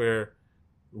that's where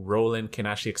Roland can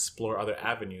actually explore other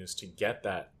avenues to get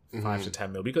that 5 to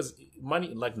 10 mil, because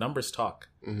money, like, numbers talk.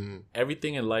 Mm-hmm.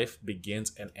 Everything in life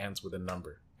begins and ends with a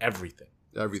number. Everything.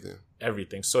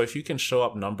 So if you can show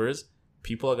up numbers,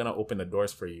 people are going to open the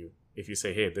doors for you. If you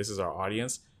say, hey, this is our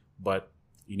audience, but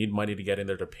you need money to get in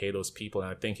there to pay those people.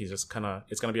 And I think it's going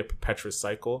to be a perpetuous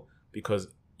cycle, because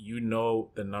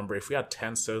the number. If we had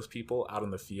 10 salespeople out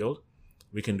in the field,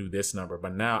 we can do this number.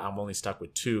 But now I'm only stuck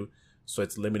with 2. So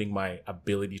it's limiting my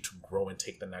ability to grow and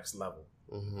take the next level.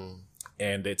 Mm-hmm.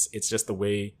 And it's just the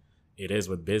way it is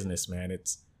with business, man.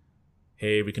 It's,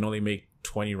 hey, we can only make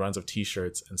 20 runs of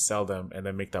t-shirts and sell them and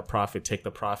then make that profit, take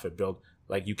the profit, build.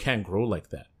 Like, you can't grow like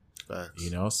that.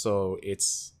 Facts. So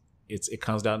it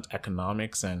comes down to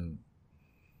economics, and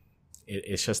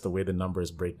it's just the way the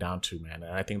numbers break down to, man.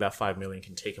 And I think that 5 million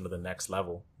can take him to the next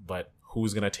level. But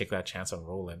who's going to take that chance on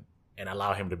Roland and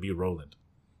allow him to be Roland?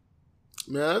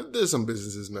 Man, there's some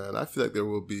businesses, man. I feel like there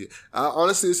will be.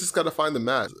 Honestly, it's just got to find the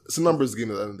match. It's a numbers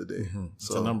game at the end of the day. Mm-hmm. It's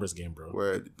a numbers game,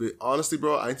 bro. But honestly,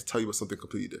 bro, I need to tell you about something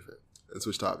completely different. and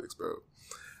switch topics, bro.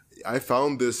 I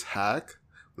found this hack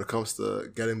when it comes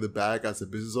to getting the bag as a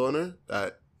business owner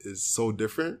that is so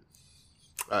different.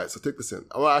 All right, so take this in.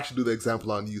 I want to actually do the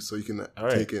example on you so you can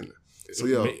take in.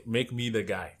 So, make me the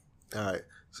guy. All right.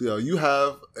 So, you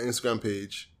have an Instagram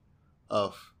page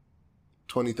of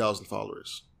 20,000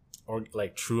 followers. Or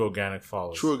like true organic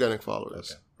followers. True organic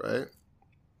followers, right?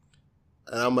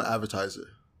 And I'm an advertiser.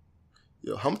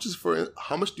 How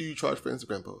much do you charge for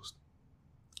Instagram post?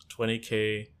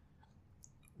 $20K.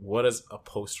 What does a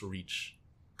post reach?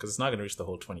 Because it's not going to reach the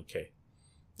whole $20K.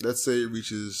 Let's say it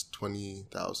reaches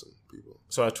 20,000 people.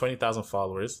 So at 20,000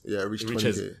 followers, it reaches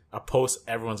 20K. A post,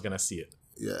 everyone's going to see it.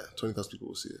 Yeah, 20,000 people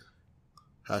will see it.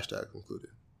 Hashtag included.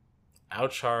 I'll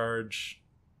charge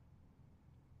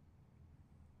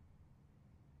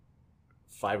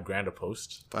 $5,000 a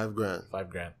post. $5,000.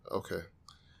 $5,000. Okay.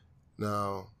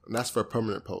 Now, and that's for a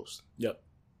permanent post. Yep.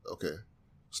 Okay.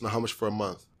 So now how much for a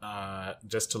month?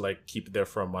 Just to like keep it there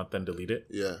for a month and delete it.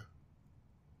 Yeah.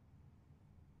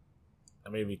 I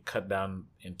maybe cut down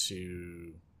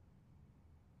into.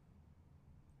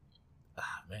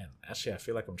 Man, actually, I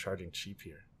feel like I'm charging cheap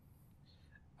here.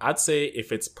 I'd say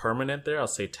if it's permanent there, I'll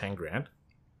say $10,000,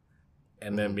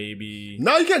 and then maybe.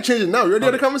 No, you can't change it now. We already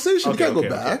had a conversation. You can't go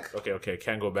back. Okay,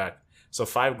 can't go back. So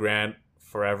 $5,000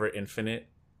 forever, infinite.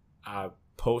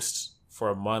 Post for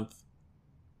a month.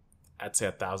 I'd say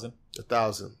 1,000.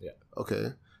 1,000. Yeah.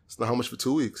 Okay. So now how much for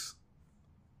 2 weeks?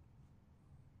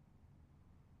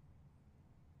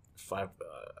 $5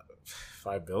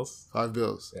 bills.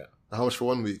 $5. Yeah. Now how much for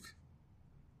 1 week?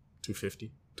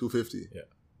 $250. $250. Yeah.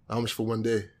 Now how much for 1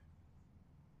 day?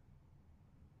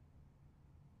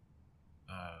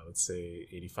 Let's say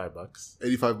 $85.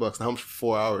 $85. Now how much for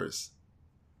 4 hours?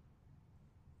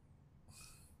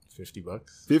 $50.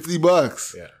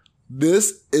 $50. Yeah.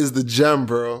 This is the gem,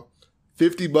 bro.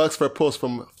 $50 for a post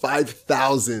from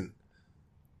 5,000.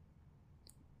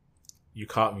 You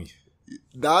caught me.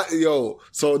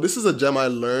 So this is a gem I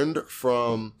learned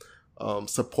from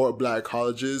Support Black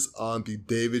Colleges on the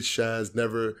David Shands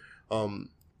Never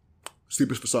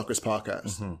Sleepers for Suckers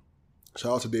podcast. Mm-hmm.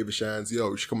 Shout out to David Shands.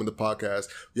 You should come on the podcast.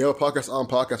 We have a podcast on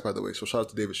podcast, by the way. So shout out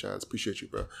to David Shands. Appreciate you,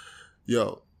 bro.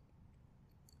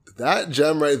 That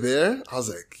gem right there, I was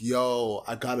like,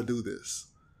 I gotta do this.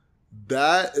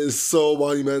 That is so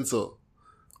monumental.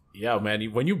 Yeah, man.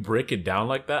 When you break it down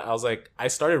like that, I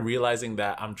started realizing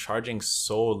that I'm charging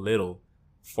so little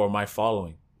for my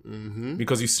following. Mm-hmm.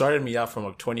 Because you started me out from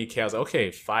like 20K. I was like, okay,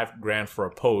 $5,000 for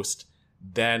a post.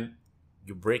 Then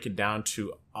you break it down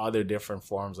to other different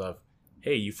forms of,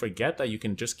 hey, you forget that you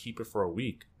can just keep it for a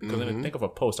week. Because when I think of a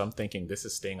post, I'm thinking this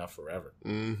is staying up forever.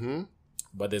 Mm-hmm.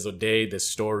 But there's a day, there's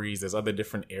stories, there's other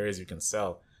different areas you can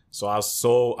sell. So I was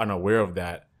so unaware of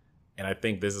that. And I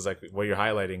think this is like what you're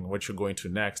highlighting, what you're going to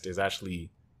next is actually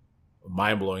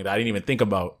mind-blowing that I didn't even think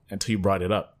about until you brought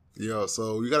it up.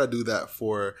 So we got to do that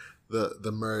for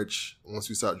the merch once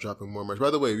we start dropping more merch. By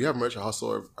the way, we have merch at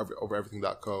hustle over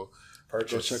everything.co.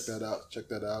 Purchase. Go check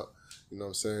that out. You know what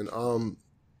I'm saying?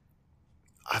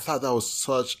 I thought that was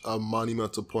such a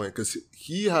monumental point because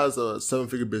he has a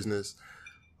 7-figure business,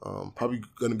 probably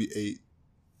going to be 8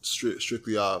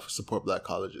 strictly off Support Black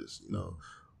Colleges,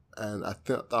 And I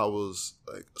think that was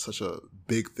like such a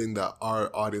big thing that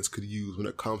our audience could use when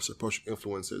it comes to approaching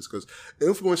influencers, because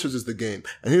influencers is the game.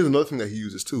 And here's another thing that he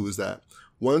uses too, is that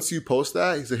once you post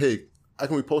that, he said, hey, I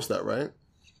can repost that, right?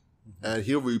 Mm-hmm. And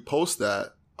he'll repost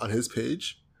that on his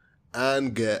page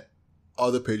and get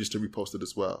other pages to repost it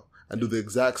as well. And do the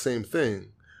exact same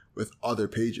thing with other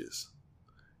pages.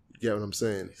 You get what I'm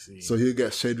saying? So he'll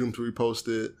get Shade Room to repost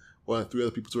it, or 3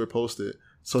 other people to repost it.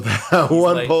 So that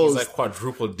post. He's like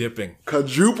quadruple dipping.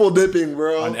 Quadruple dipping,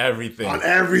 bro. On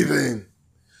everything.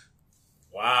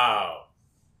 Wow.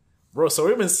 Bro, so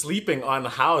we've been sleeping on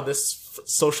how this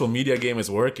social media game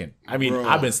is working. I mean, bro,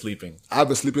 I've been sleeping. I've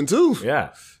been sleeping too.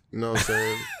 Yeah. You know what I'm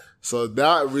saying? So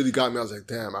that really got me. I was like,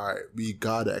 damn, all right, we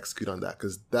got to execute on that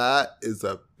because that is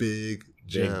a big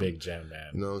gem. Big gem, man.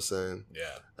 You know what I'm saying?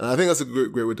 Yeah. And I think that's a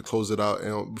great way to close it out.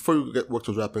 And before we work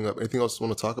towards wrapping up, anything else you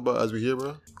want to talk about as we're here,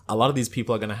 bro? A lot of these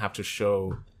people are going to have to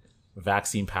show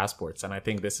vaccine passports. And I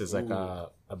think this is like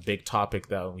a big topic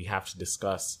that we have to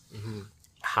discuss. Mm-hmm.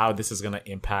 How this is going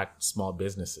to impact small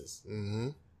businesses. Mm-hmm.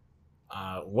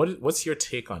 What's your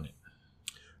take on it?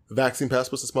 Vaccine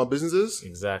passports to small businesses?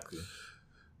 Exactly.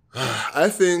 I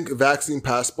think vaccine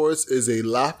passports is a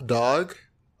lapdog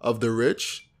of the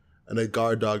rich and a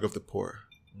guard dog of the poor.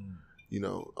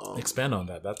 Expand on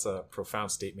that. That's a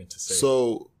profound statement to say.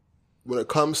 So when it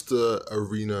comes to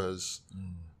arenas,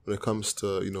 when it comes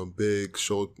to, big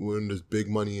show, when there's big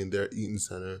money in their Eaton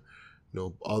Center,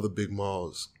 all the big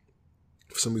malls,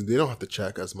 For some reason, they don't have to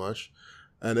check as much.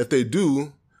 And if they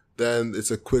do, then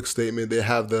it's a quick statement. They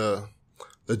have the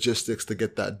logistics to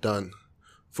get that done.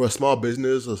 For a small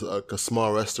business, like a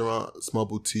small restaurant, small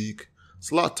boutique,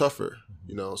 it's a lot tougher,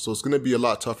 you know. So it's going to be a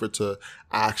lot tougher to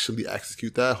actually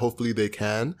execute that. Hopefully they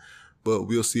can, but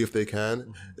we'll see if they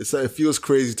can. It feels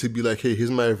crazy to be like, hey,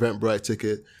 here's my Eventbrite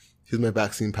ticket. Here's my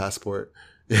vaccine passport.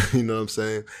 You know what I'm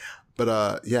saying?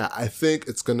 But yeah, I think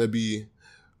it's going to be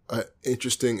an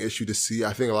interesting issue to see.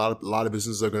 I think a lot of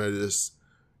businesses are going to just,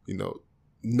 you know,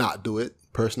 not do it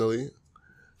personally.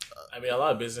 I mean, a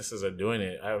lot of businesses are doing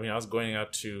it. I mean, I was going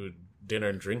out to dinner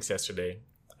and drinks yesterday.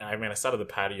 I mean, I sat at the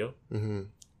patio,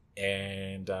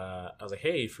 and I was like,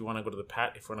 "Hey, if you want to go to the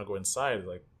if you want to go inside,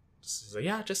 like,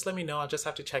 yeah, just let me know. I'll just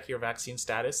have to check your vaccine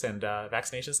status and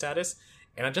vaccination status."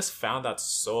 And I just found that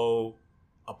so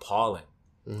appalling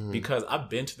because I've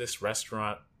been to this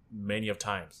restaurant many of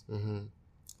times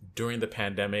during the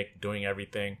pandemic, doing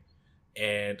everything,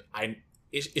 and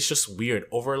it's just weird.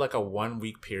 Over like a 1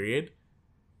 week period,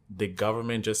 the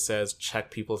government just says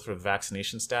check people for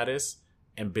vaccination status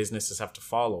and businesses have to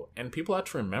follow. And people have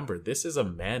to remember, this is a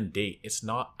mandate. It's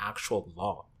not actual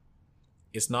law.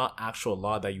 It's not actual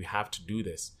law that you have to do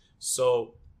this.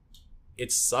 So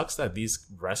it sucks that these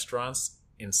restaurants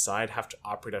inside have to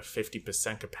operate at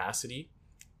 50% capacity,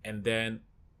 and then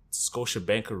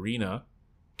Scotiabank Arena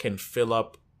can fill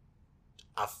up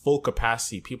at full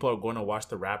capacity. People are going to watch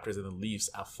the Raptors and the Leafs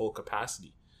at full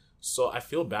capacity. So I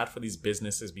feel bad for these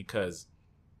businesses because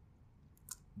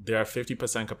they're at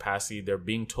 50% capacity. They're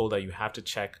being told that you have to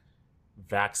check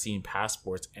vaccine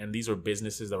passports. And these are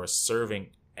businesses that were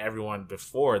serving everyone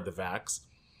before the vax.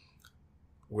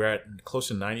 We're at close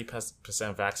to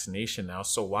 90% vaccination now.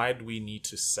 So why do we need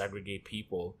to segregate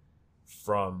people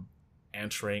from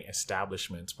entering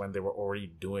establishments when they were already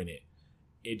doing it?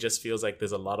 It just feels like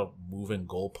there's a lot of moving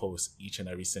goalposts each and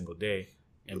every single day.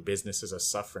 And businesses are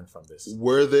suffering from this.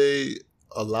 Were they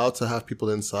allowed to have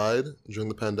people inside during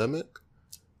the pandemic?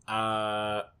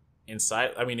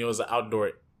 Inside, I mean, it was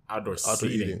outdoor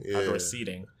seating,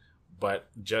 seating. But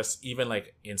just even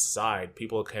like inside,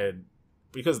 people could,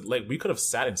 because like we could have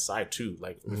sat inside too.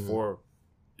 Like before,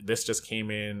 this just came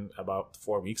in about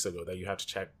 4 weeks ago that you have to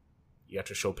check, you have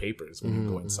to show papers when you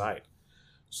go inside.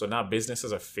 So now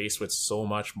businesses are faced with so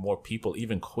much more people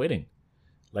even quitting.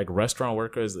 Like restaurant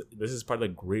workers, this is part of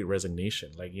the Great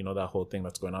Resignation. Like, you know, that whole thing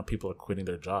that's going on, people are quitting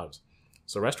their jobs.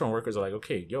 So restaurant workers are like,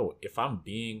 okay, yo, if I'm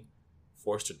being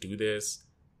forced to do this,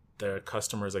 the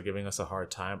customers are giving us a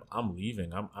hard time, I'm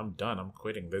leaving. I'm done. I'm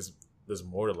quitting. There's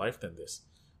more to life than this.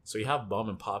 So you have mom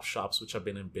and pop shops, which have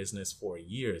been in business for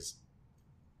years,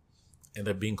 and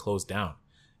they're being closed down.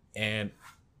 And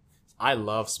I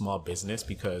love small business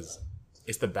because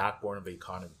it's the backbone of the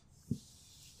economy.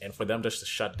 And for them just to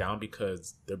shut down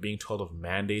because they're being told of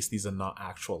mandates, these are not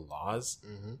actual laws,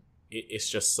 it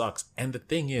just sucks. And the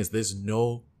thing is, there's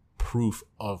no proof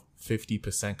of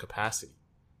 50% capacity.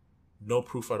 No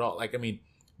proof at all. Like, I mean,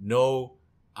 no,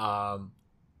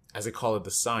 as they call it,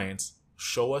 the science,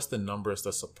 show us the numbers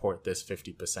that support this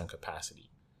 50% capacity.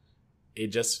 It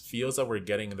just feels that we're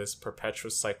getting this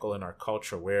perpetual cycle in our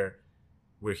culture where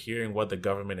we're hearing what the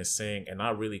government is saying and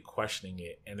not really questioning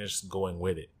it and just going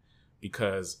with it.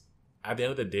 Because at the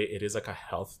end of the day, it is like a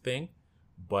health thing,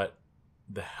 but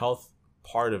the health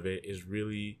part of it is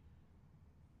really,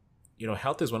 you know,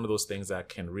 health is one of those things that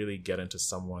can really get into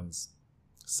someone's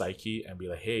psyche and be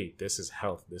like, hey, this is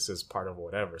health. This is part of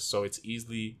whatever. So it's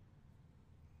easily,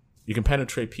 you can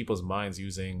penetrate people's minds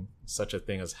using such a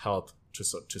thing as health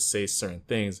to say certain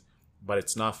things, but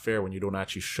it's not fair when you don't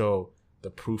actually show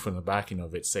the proof and the backing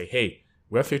of it. Say, hey,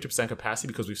 we have 50% capacity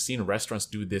because we've seen restaurants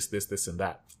do this, this, this, and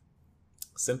that.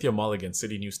 Cynthia Mulligan,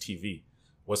 City News TV,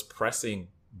 was pressing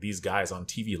these guys on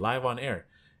TV live on air.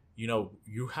 You know,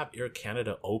 you have Air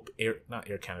Canada open, not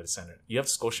Air Canada Center. You have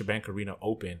Scotiabank Arena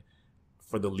open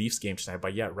for the Leafs game tonight,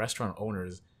 but yet restaurant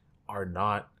owners are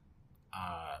not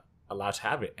allowed to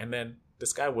have it. And then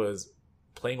this guy was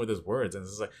playing with his words and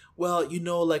it's like, well, you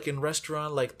know, like in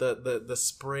restaurant, like the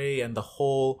spray and the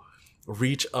whole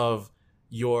reach of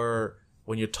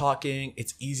when you're talking,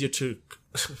 it's easier to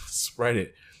spread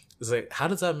it. It's like, how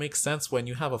does that make sense when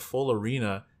you have a full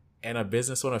arena and a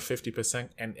business owner 50%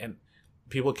 and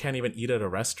people can't even eat at a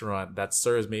restaurant that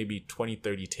serves maybe 20,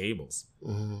 30 tables?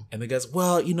 And the guy's,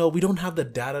 well, you know, we don't have the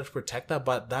data to protect that,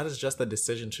 but that is just the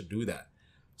decision to do that.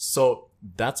 So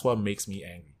that's what makes me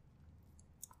angry,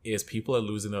 is people are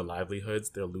losing their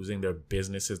livelihoods. They're losing their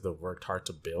businesses they've worked hard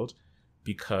to build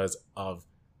because of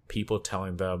people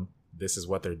telling them this is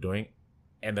what they're doing.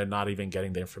 And they're not even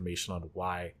getting the information on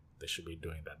why they should be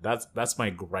doing that. That's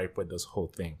my gripe with this whole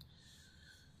thing.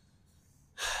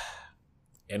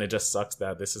 And it just sucks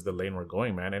that this is the lane we're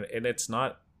going, man. And it's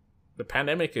not, the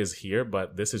pandemic is here,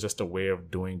 but this is just a way of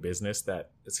doing business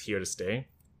that is here to stay.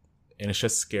 And it's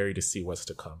just scary to see what's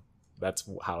to come. That's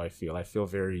how I feel. I feel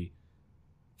very,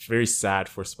 very sad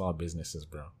for small businesses,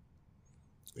 bro.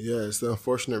 Yeah, it's the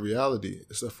unfortunate reality.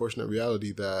 It's the unfortunate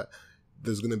reality that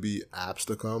there's going to be apps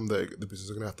to come that the business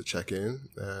is going to have to check in.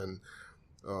 And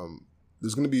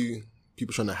there's going to be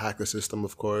people trying to hack the system,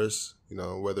 of course, you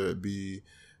know, whether it be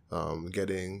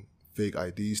getting fake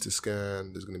IDs to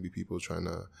scan. There's going to be people trying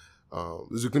to,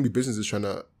 there's going to be businesses trying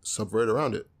to subvert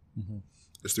around it. Mm-hmm.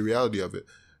 It's the reality of it.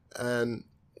 And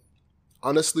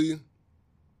honestly,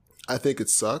 I think it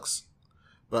sucks,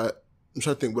 but I'm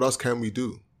trying to think, what else can we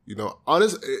do? You know,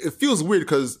 it feels weird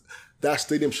because that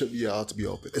stadium shouldn't be allowed to be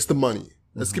open. It's the money.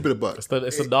 Let's keep it a buck. It's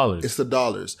the dollars. It's the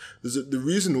dollars. The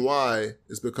reason why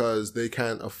is because they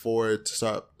can't afford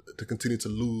to continue to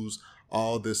lose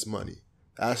all this money.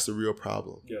 That's the real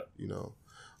problem. Yeah. You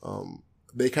know,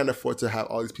 they can't afford to have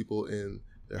all these people in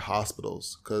their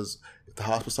hospitals because if the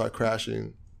hospitals start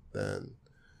crashing, then,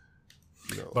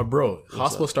 you know. But bro,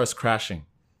 hospital starts crashing.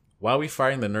 Why are we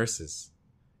firing the nurses?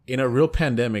 In a real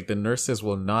pandemic, the nurses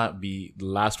will not be the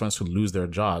last ones to lose their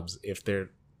jobs if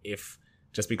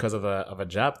just because of a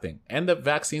jab thing. And the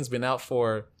vaccine's been out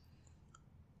for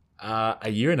a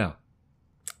year now,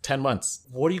 10 months.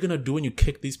 What are you gonna do when you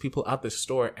kick these people out the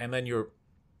store and then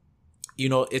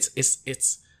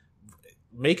it's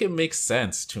make it make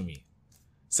sense to me.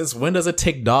 Since when does it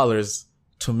take dollars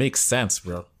to make sense,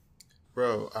 bro?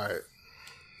 Bro, all right.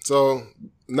 So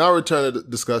now we're trying to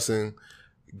discussing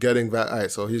getting all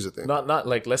right, so here's the thing. Not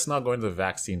like, let's not go into the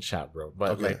vaccine chat, bro.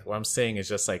 But okay. Like what I'm saying is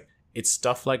just like, it's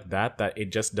stuff like that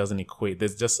it just doesn't equate.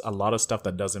 There's just a lot of stuff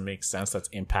that doesn't make sense that's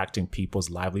impacting people's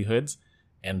livelihoods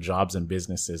and jobs and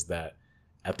businesses that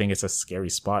I think it's a scary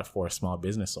spot for small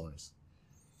business owners.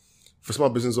 For small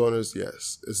business owners,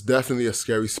 yes. It's definitely a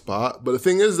scary spot. But the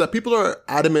thing is that people are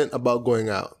adamant about going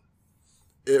out.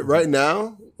 Right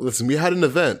now, listen, we had an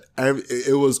event and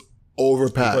it was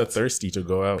overpacked. People are thirsty to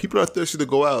go out. People are thirsty to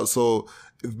go out. So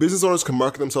if business owners can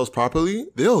market themselves properly,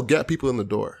 they'll get people in the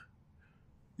door.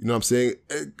 You know what I'm saying?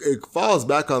 It falls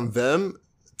back on them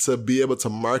to be able to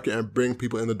market and bring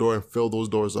people in the door and fill those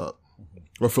doors up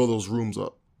or fill those rooms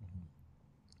up.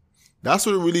 That's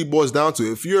what it really boils down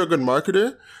to. If you're a good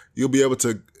marketer, you'll be able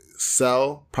to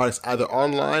sell products either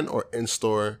online or in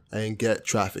store and get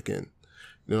traffic in.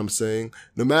 You know what I'm saying?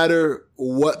 No matter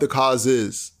what the cause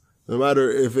is, no matter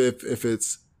if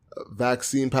it's a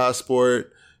vaccine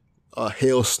passport, a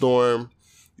hailstorm,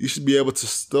 you should be able to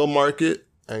still market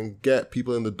and get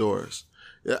people in the doors.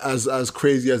 As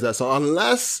crazy as that. So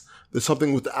unless there's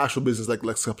something with the actual business like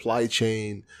supply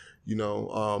chain, you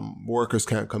know, workers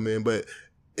can't come in. But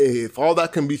if all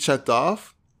that can be checked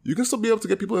off, you can still be able to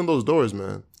get people in those doors,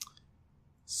 man.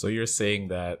 So you're saying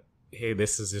that, hey,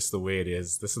 this is just the way it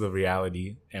is. This is the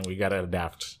reality, and we gotta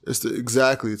adapt.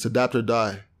 Exactly. It's adapt or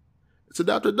die. It's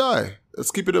adapt or die.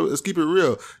 Let's keep it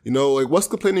real. You know, like what's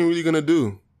complaining really gonna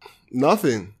do?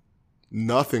 Nothing,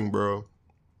 bro.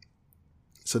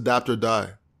 It's adapt or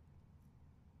die.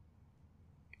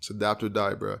 It's adapt or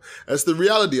die, bro. That's the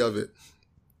reality of it.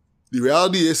 The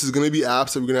reality is going to be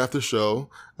apps that we're going to have to show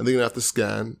and they're going to have to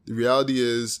scan. The reality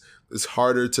is it's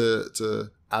harder to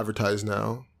advertise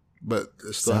now, but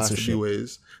there still has to be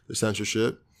ways. There's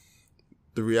censorship.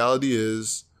 The reality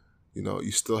is, you know,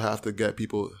 you still have to get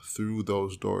people through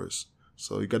those doors.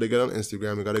 So you got to get on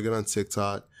Instagram. You got to get on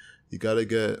TikTok. You got to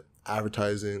get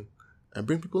advertising and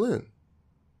bring people in.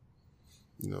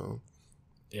 You know?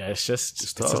 Yeah, it's a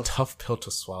tough pill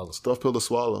to swallow. It's a tough pill to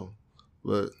swallow,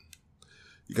 but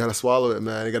you gotta swallow it,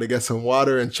 man. You gotta get some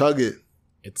water and chug it.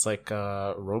 It's like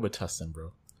Robitussin,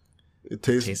 bro. It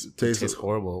tastes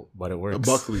horrible, but it works.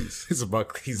 Buckley's. It's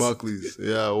Buckley's. Buckley's.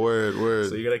 Yeah, word.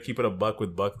 So you gotta keep it a buck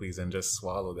with Buckley's and just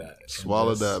swallow that.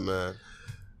 That, man.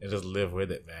 And just live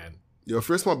with it, man. You're a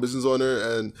first small business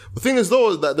owner, and the thing is though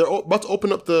is that they're about to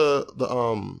open up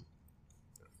the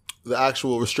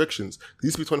actual restrictions. There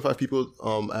used to be 25 people,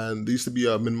 and there used to be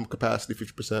a minimum capacity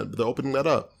 50%, but they're opening that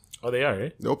up. Oh, they are,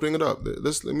 right? They're opening it up.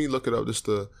 Let me look it up just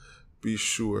to be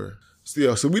sure.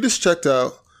 So we just checked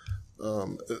out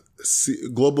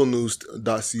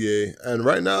globalnews.ca, and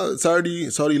right now it's already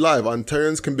live.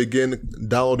 Ontarians can begin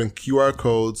downloading QR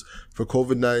codes for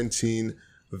COVID-19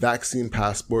 vaccine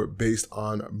passport based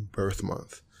on birth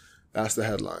month. That's the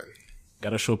headline.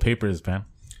 Gotta show papers, man.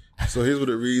 So here's what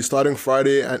it reads. Starting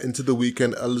Friday and into the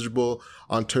weekend, eligible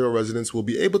Ontario residents will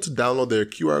be able to download their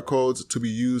QR codes to be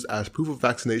used as proof of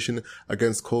vaccination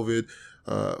against COVID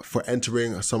for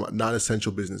entering some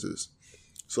non-essential businesses.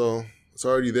 So it's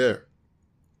already there.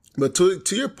 But to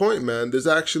your point, man, there's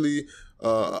actually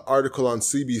an article on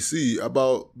CBC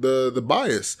about the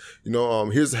bias.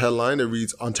 Here's the headline that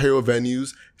reads: Ontario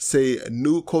venues say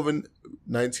new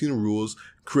COVID-19 rules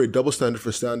create double standard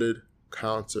for standard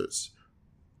concerts.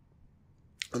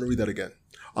 I'm going to read that again.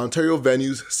 Ontario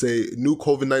venues say new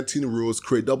COVID-19 rules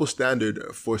create double standard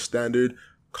for standard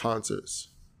concerts.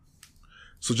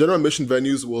 So general admission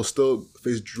venues will still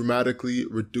face dramatically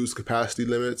reduced capacity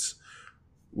limits,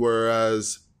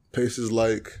 whereas places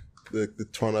like the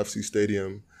Toronto FC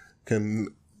Stadium can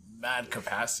Mad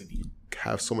capacity.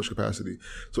 have so much capacity.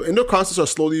 So indoor concerts are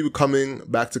slowly coming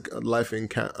back to life in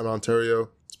Ontario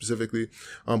specifically,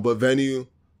 but venue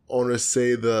owners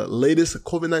say the latest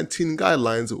COVID-19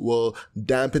 guidelines will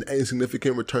dampen any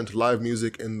significant return to live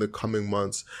music in the coming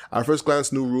months. At first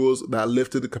glance, new rules that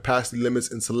lifted the capacity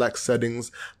limits in select settings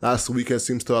last weekend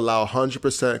seems to allow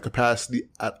 100% capacity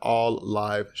at all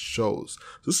live shows.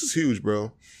 So this is huge,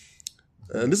 bro.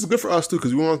 And this is good for us too,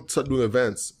 because we want to start doing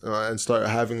events and start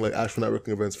having like actual networking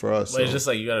events for us. But it's just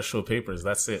like you gotta show papers.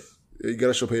 That's it. You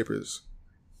gotta show papers.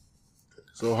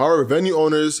 So, however, venue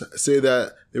owners say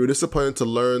that they were disappointed to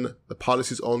learn the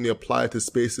policies only apply to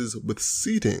spaces with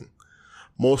seating,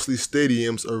 mostly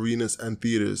stadiums, arenas, and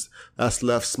theaters. That's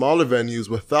left smaller venues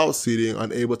without seating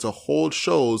unable to hold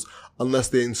shows unless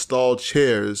they install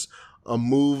chairs, a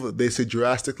move they say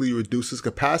drastically reduces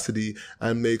capacity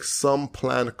and makes some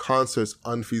planned concerts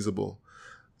unfeasible.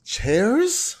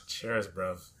 Chairs? Cheers,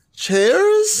 bro.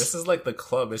 Chairs? This is like the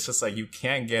club. It's just like you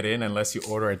can't get in unless you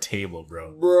order a table,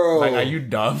 bro. Bro. Like, are you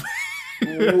dumb?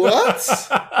 What?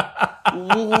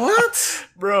 What?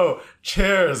 Bro,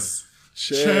 chairs.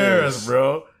 Chairs,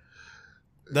 bro.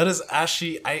 That is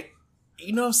actually,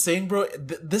 you know what I'm saying, bro?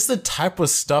 This is the type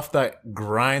of stuff that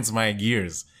grinds my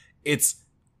gears. It's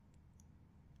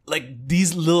like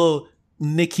these little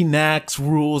nicky knacks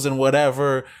rules and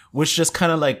whatever, which just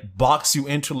kind of like box you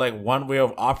into like one way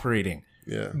of operating.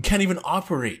 Yeah. You can't even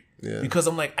operate. Yeah. Because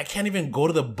I'm like, I can't even go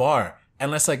to the bar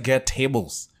unless I get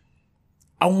tables.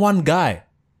 I'm one guy.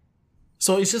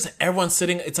 So it's just everyone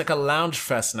sitting. It's like a lounge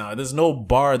fest now. There's no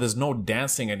bar. There's no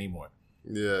dancing anymore.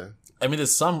 Yeah. I mean,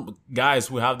 there's some guys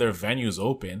who have their venues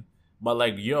open, but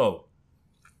like, yo,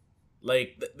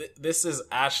 like this is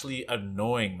actually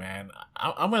annoying, man.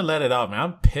 I'm going to let it out, man.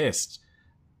 I'm pissed.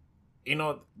 You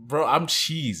know, bro, I'm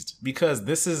cheesed because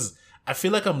this is, I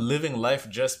feel like I'm living life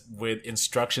just with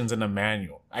instructions in a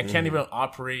manual. I can't even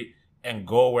operate and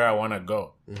go where I want to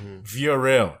go. Via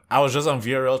Rail. I was just on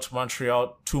Via Rail to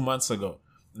Montreal 2 months ago.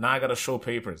 Now I got to show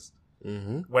papers.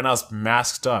 When I was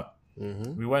masked up.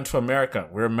 We went to America.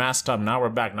 We were masked up. Now we're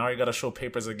back. Now you got to show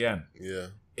papers again. Yeah.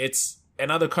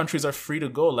 And other countries are free to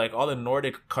go. Like all the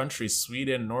Nordic countries,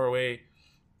 Sweden, Norway,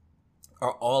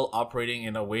 are all operating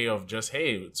in a way of just,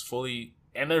 hey, it's fully,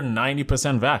 and they're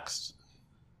 90% vaxxed.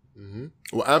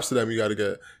 Well, Amsterdam, you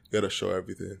gotta show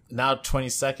everything. Now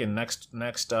 22nd,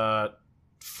 next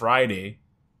Friday,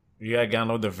 you gotta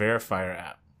download the Verifier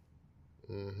app.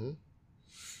 And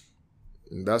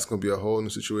that's gonna be a whole new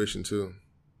situation too.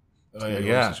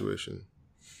 Yeah. Situation.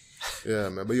 Yeah,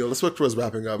 man. But yo, let's work towards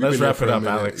wrapping up. Let's wrap it up,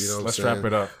 Alex. Let's wrap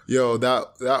it up. Yo,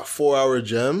 that 4-hour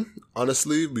gem,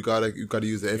 honestly, you gotta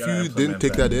use it. If you didn't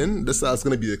take that in, that's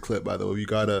gonna be the clip, by the way. You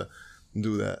gotta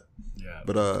do that. Yeah.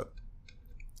 But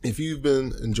if you've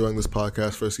been enjoying this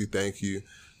podcast, firstly, thank you.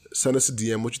 Send us a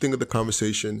DM. What you think of the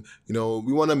conversation? You know,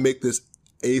 we want to make this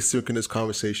asynchronous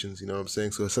conversations. You know what I'm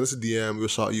saying? So send us a DM. We'll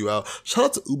shout you out. Shout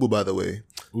out to Uber, by the way.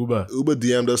 Uber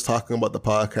DM'd us talking about the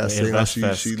podcast, saying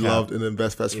how she loved an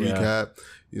InvestFest recap.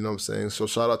 You know what I'm saying? So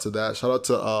shout out to that. Shout out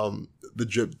to the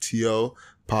Drip TO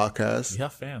podcast. We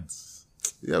have fans.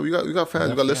 Yeah, we got fans.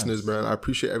 We got listeners, man. I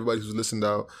appreciate everybody who's listened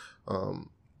out.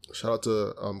 Shout out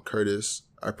to Curtis.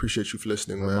 I appreciate you for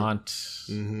listening, Vermont.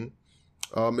 man.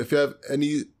 If you have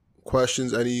any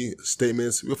questions, any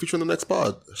statements, we'll feature on the next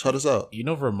pod. Shout us out. You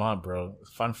know Vermont, bro.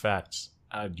 Fun fact.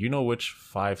 Do you know which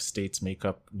 5 states make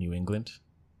up New England?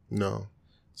 No.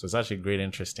 So it's actually a great,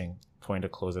 interesting point to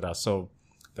close it out. So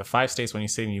the 5 states, when you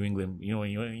say New England, you know, when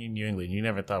you're in New England, you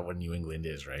never thought what New England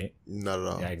is, right? Not at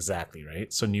all. Yeah, exactly,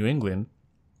 right? So New England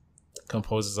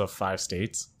composes of 5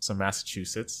 states. So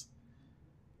Massachusetts,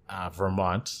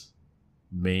 Vermont,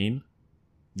 Maine,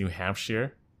 New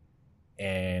Hampshire,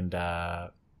 and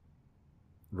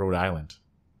Rhode Island.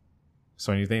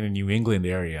 So when you think the New England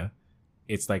area,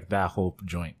 it's like that whole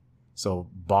joint. So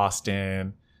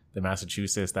Boston, the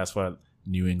Massachusetts, that's what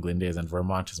New England is, and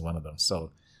Vermont is one of them.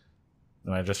 So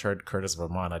when I just heard Curtis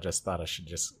Vermont, I just thought I should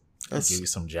just give you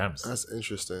some gems. That's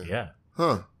interesting. Yeah.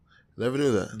 Huh. Never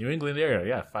knew that. New England area,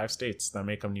 yeah. 5 states that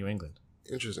make up New England.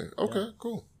 Interesting. Okay,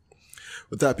 cool.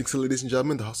 With that being said, ladies and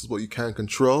gentlemen, the hustle is what you can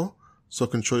control. So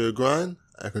control your grind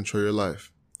and control your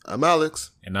life. I'm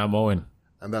Alex. And I'm Owen.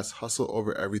 And that's Hustle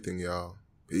Over Everything, y'all.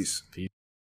 Peace.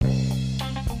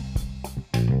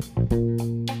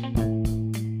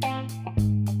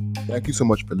 Thank you so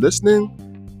much for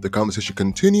listening. The conversation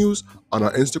continues on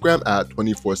our Instagram at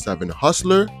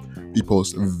 247hustler. We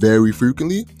post very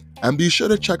frequently. And be sure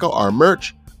to check out our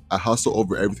merch at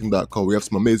hustleovereverything.co. We have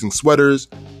some amazing sweaters,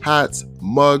 hats,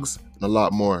 mugs, and a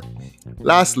lot more.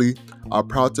 Lastly, our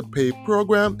Proud to Pay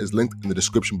program is linked in the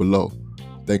description below.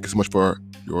 Thank you so much for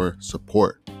your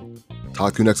support.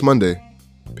 Talk to you next Monday.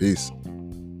 Peace.